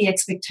set the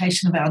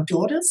expectation of our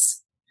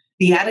daughters,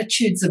 the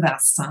attitudes of our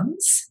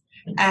sons,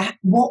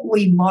 what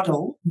we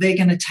model, they're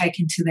going to take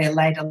into their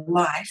later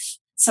life.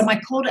 So my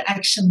call to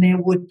action there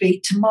would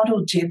be to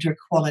model gender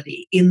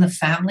equality in the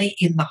family,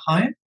 in the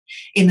home,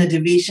 in the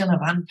division of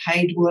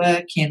unpaid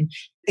work, in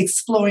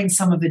exploring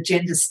some of the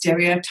gender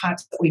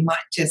stereotypes that we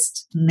might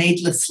just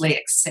needlessly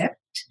accept.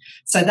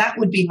 So that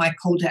would be my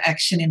call to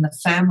action in the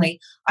family.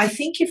 I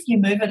think if you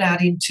move it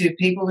out into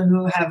people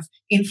who have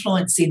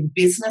influence in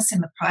business,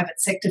 in the private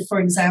sector, for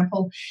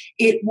example,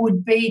 it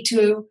would be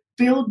to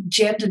build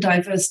gender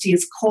diversity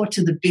as core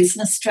to the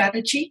business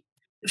strategy.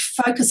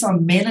 Focus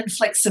on men and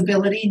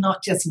flexibility,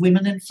 not just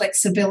women and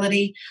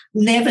flexibility.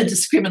 Never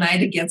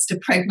discriminate against a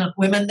pregnant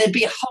woman. There'd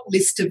be a whole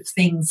list of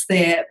things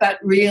there, but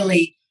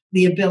really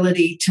the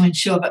ability to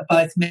ensure that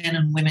both men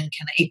and women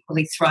can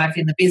equally thrive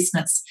in the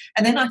business.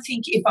 And then I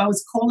think if I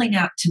was calling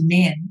out to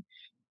men,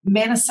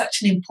 men are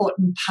such an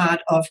important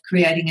part of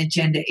creating a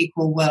gender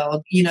equal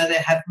world. You know, they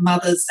have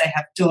mothers, they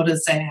have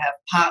daughters, they have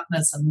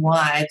partners and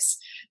wives.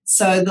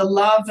 So the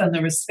love and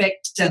the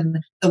respect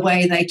and the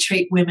way they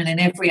treat women in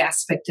every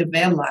aspect of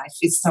their life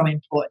is so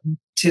important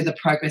to the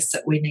progress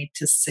that we need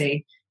to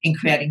see in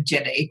creating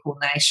gender equal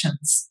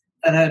nations.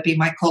 That would be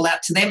my call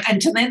out to them,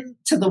 and to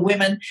the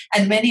women,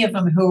 and many of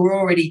them who are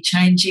already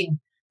changing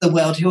the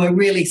world, who are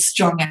really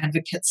strong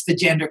advocates for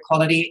gender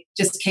equality.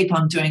 Just keep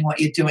on doing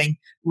what you're doing.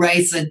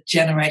 Raise a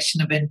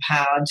generation of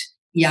empowered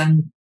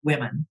young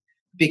women,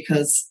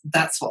 because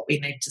that's what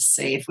we need to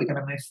see if we're going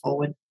to move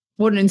forward.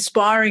 What an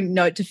inspiring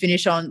note to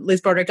finish on.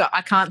 Liz Broderick,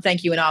 I can't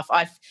thank you enough.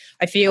 I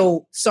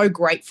feel so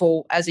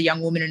grateful as a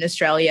young woman in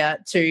Australia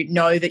to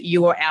know that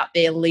you are out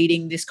there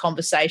leading this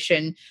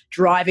conversation,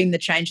 driving the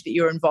change that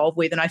you're involved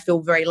with. And I feel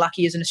very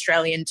lucky as an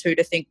Australian too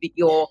to think that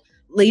you're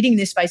leading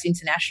this space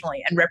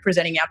internationally and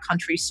representing our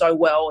country so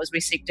well as we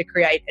seek to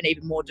create an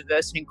even more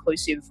diverse and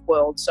inclusive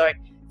world. So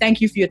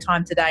thank you for your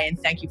time today, and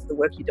thank you for the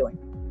work you're doing.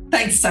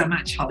 Thanks so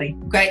much, Holly.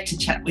 Great to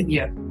chat with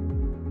you.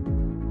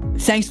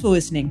 Thanks for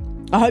listening.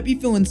 I hope you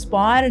feel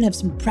inspired and have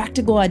some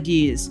practical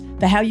ideas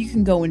for how you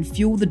can go and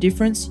fuel the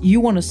difference you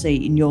want to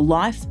see in your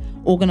life,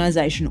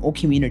 organisation or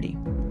community.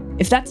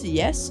 If that's a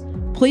yes,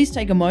 please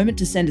take a moment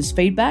to send us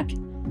feedback,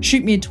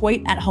 shoot me a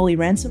tweet at Holly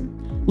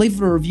Ransom,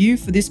 leave a review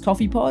for this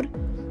coffee pod,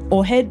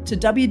 or head to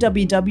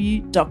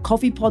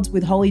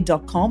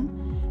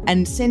www.coffeepodswithholly.com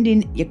and send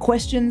in your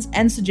questions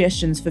and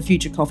suggestions for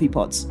future coffee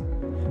pods.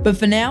 But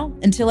for now,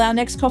 until our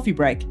next coffee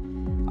break,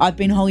 I've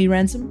been Holly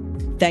Ransom.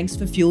 Thanks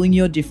for fueling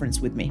your difference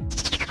with me.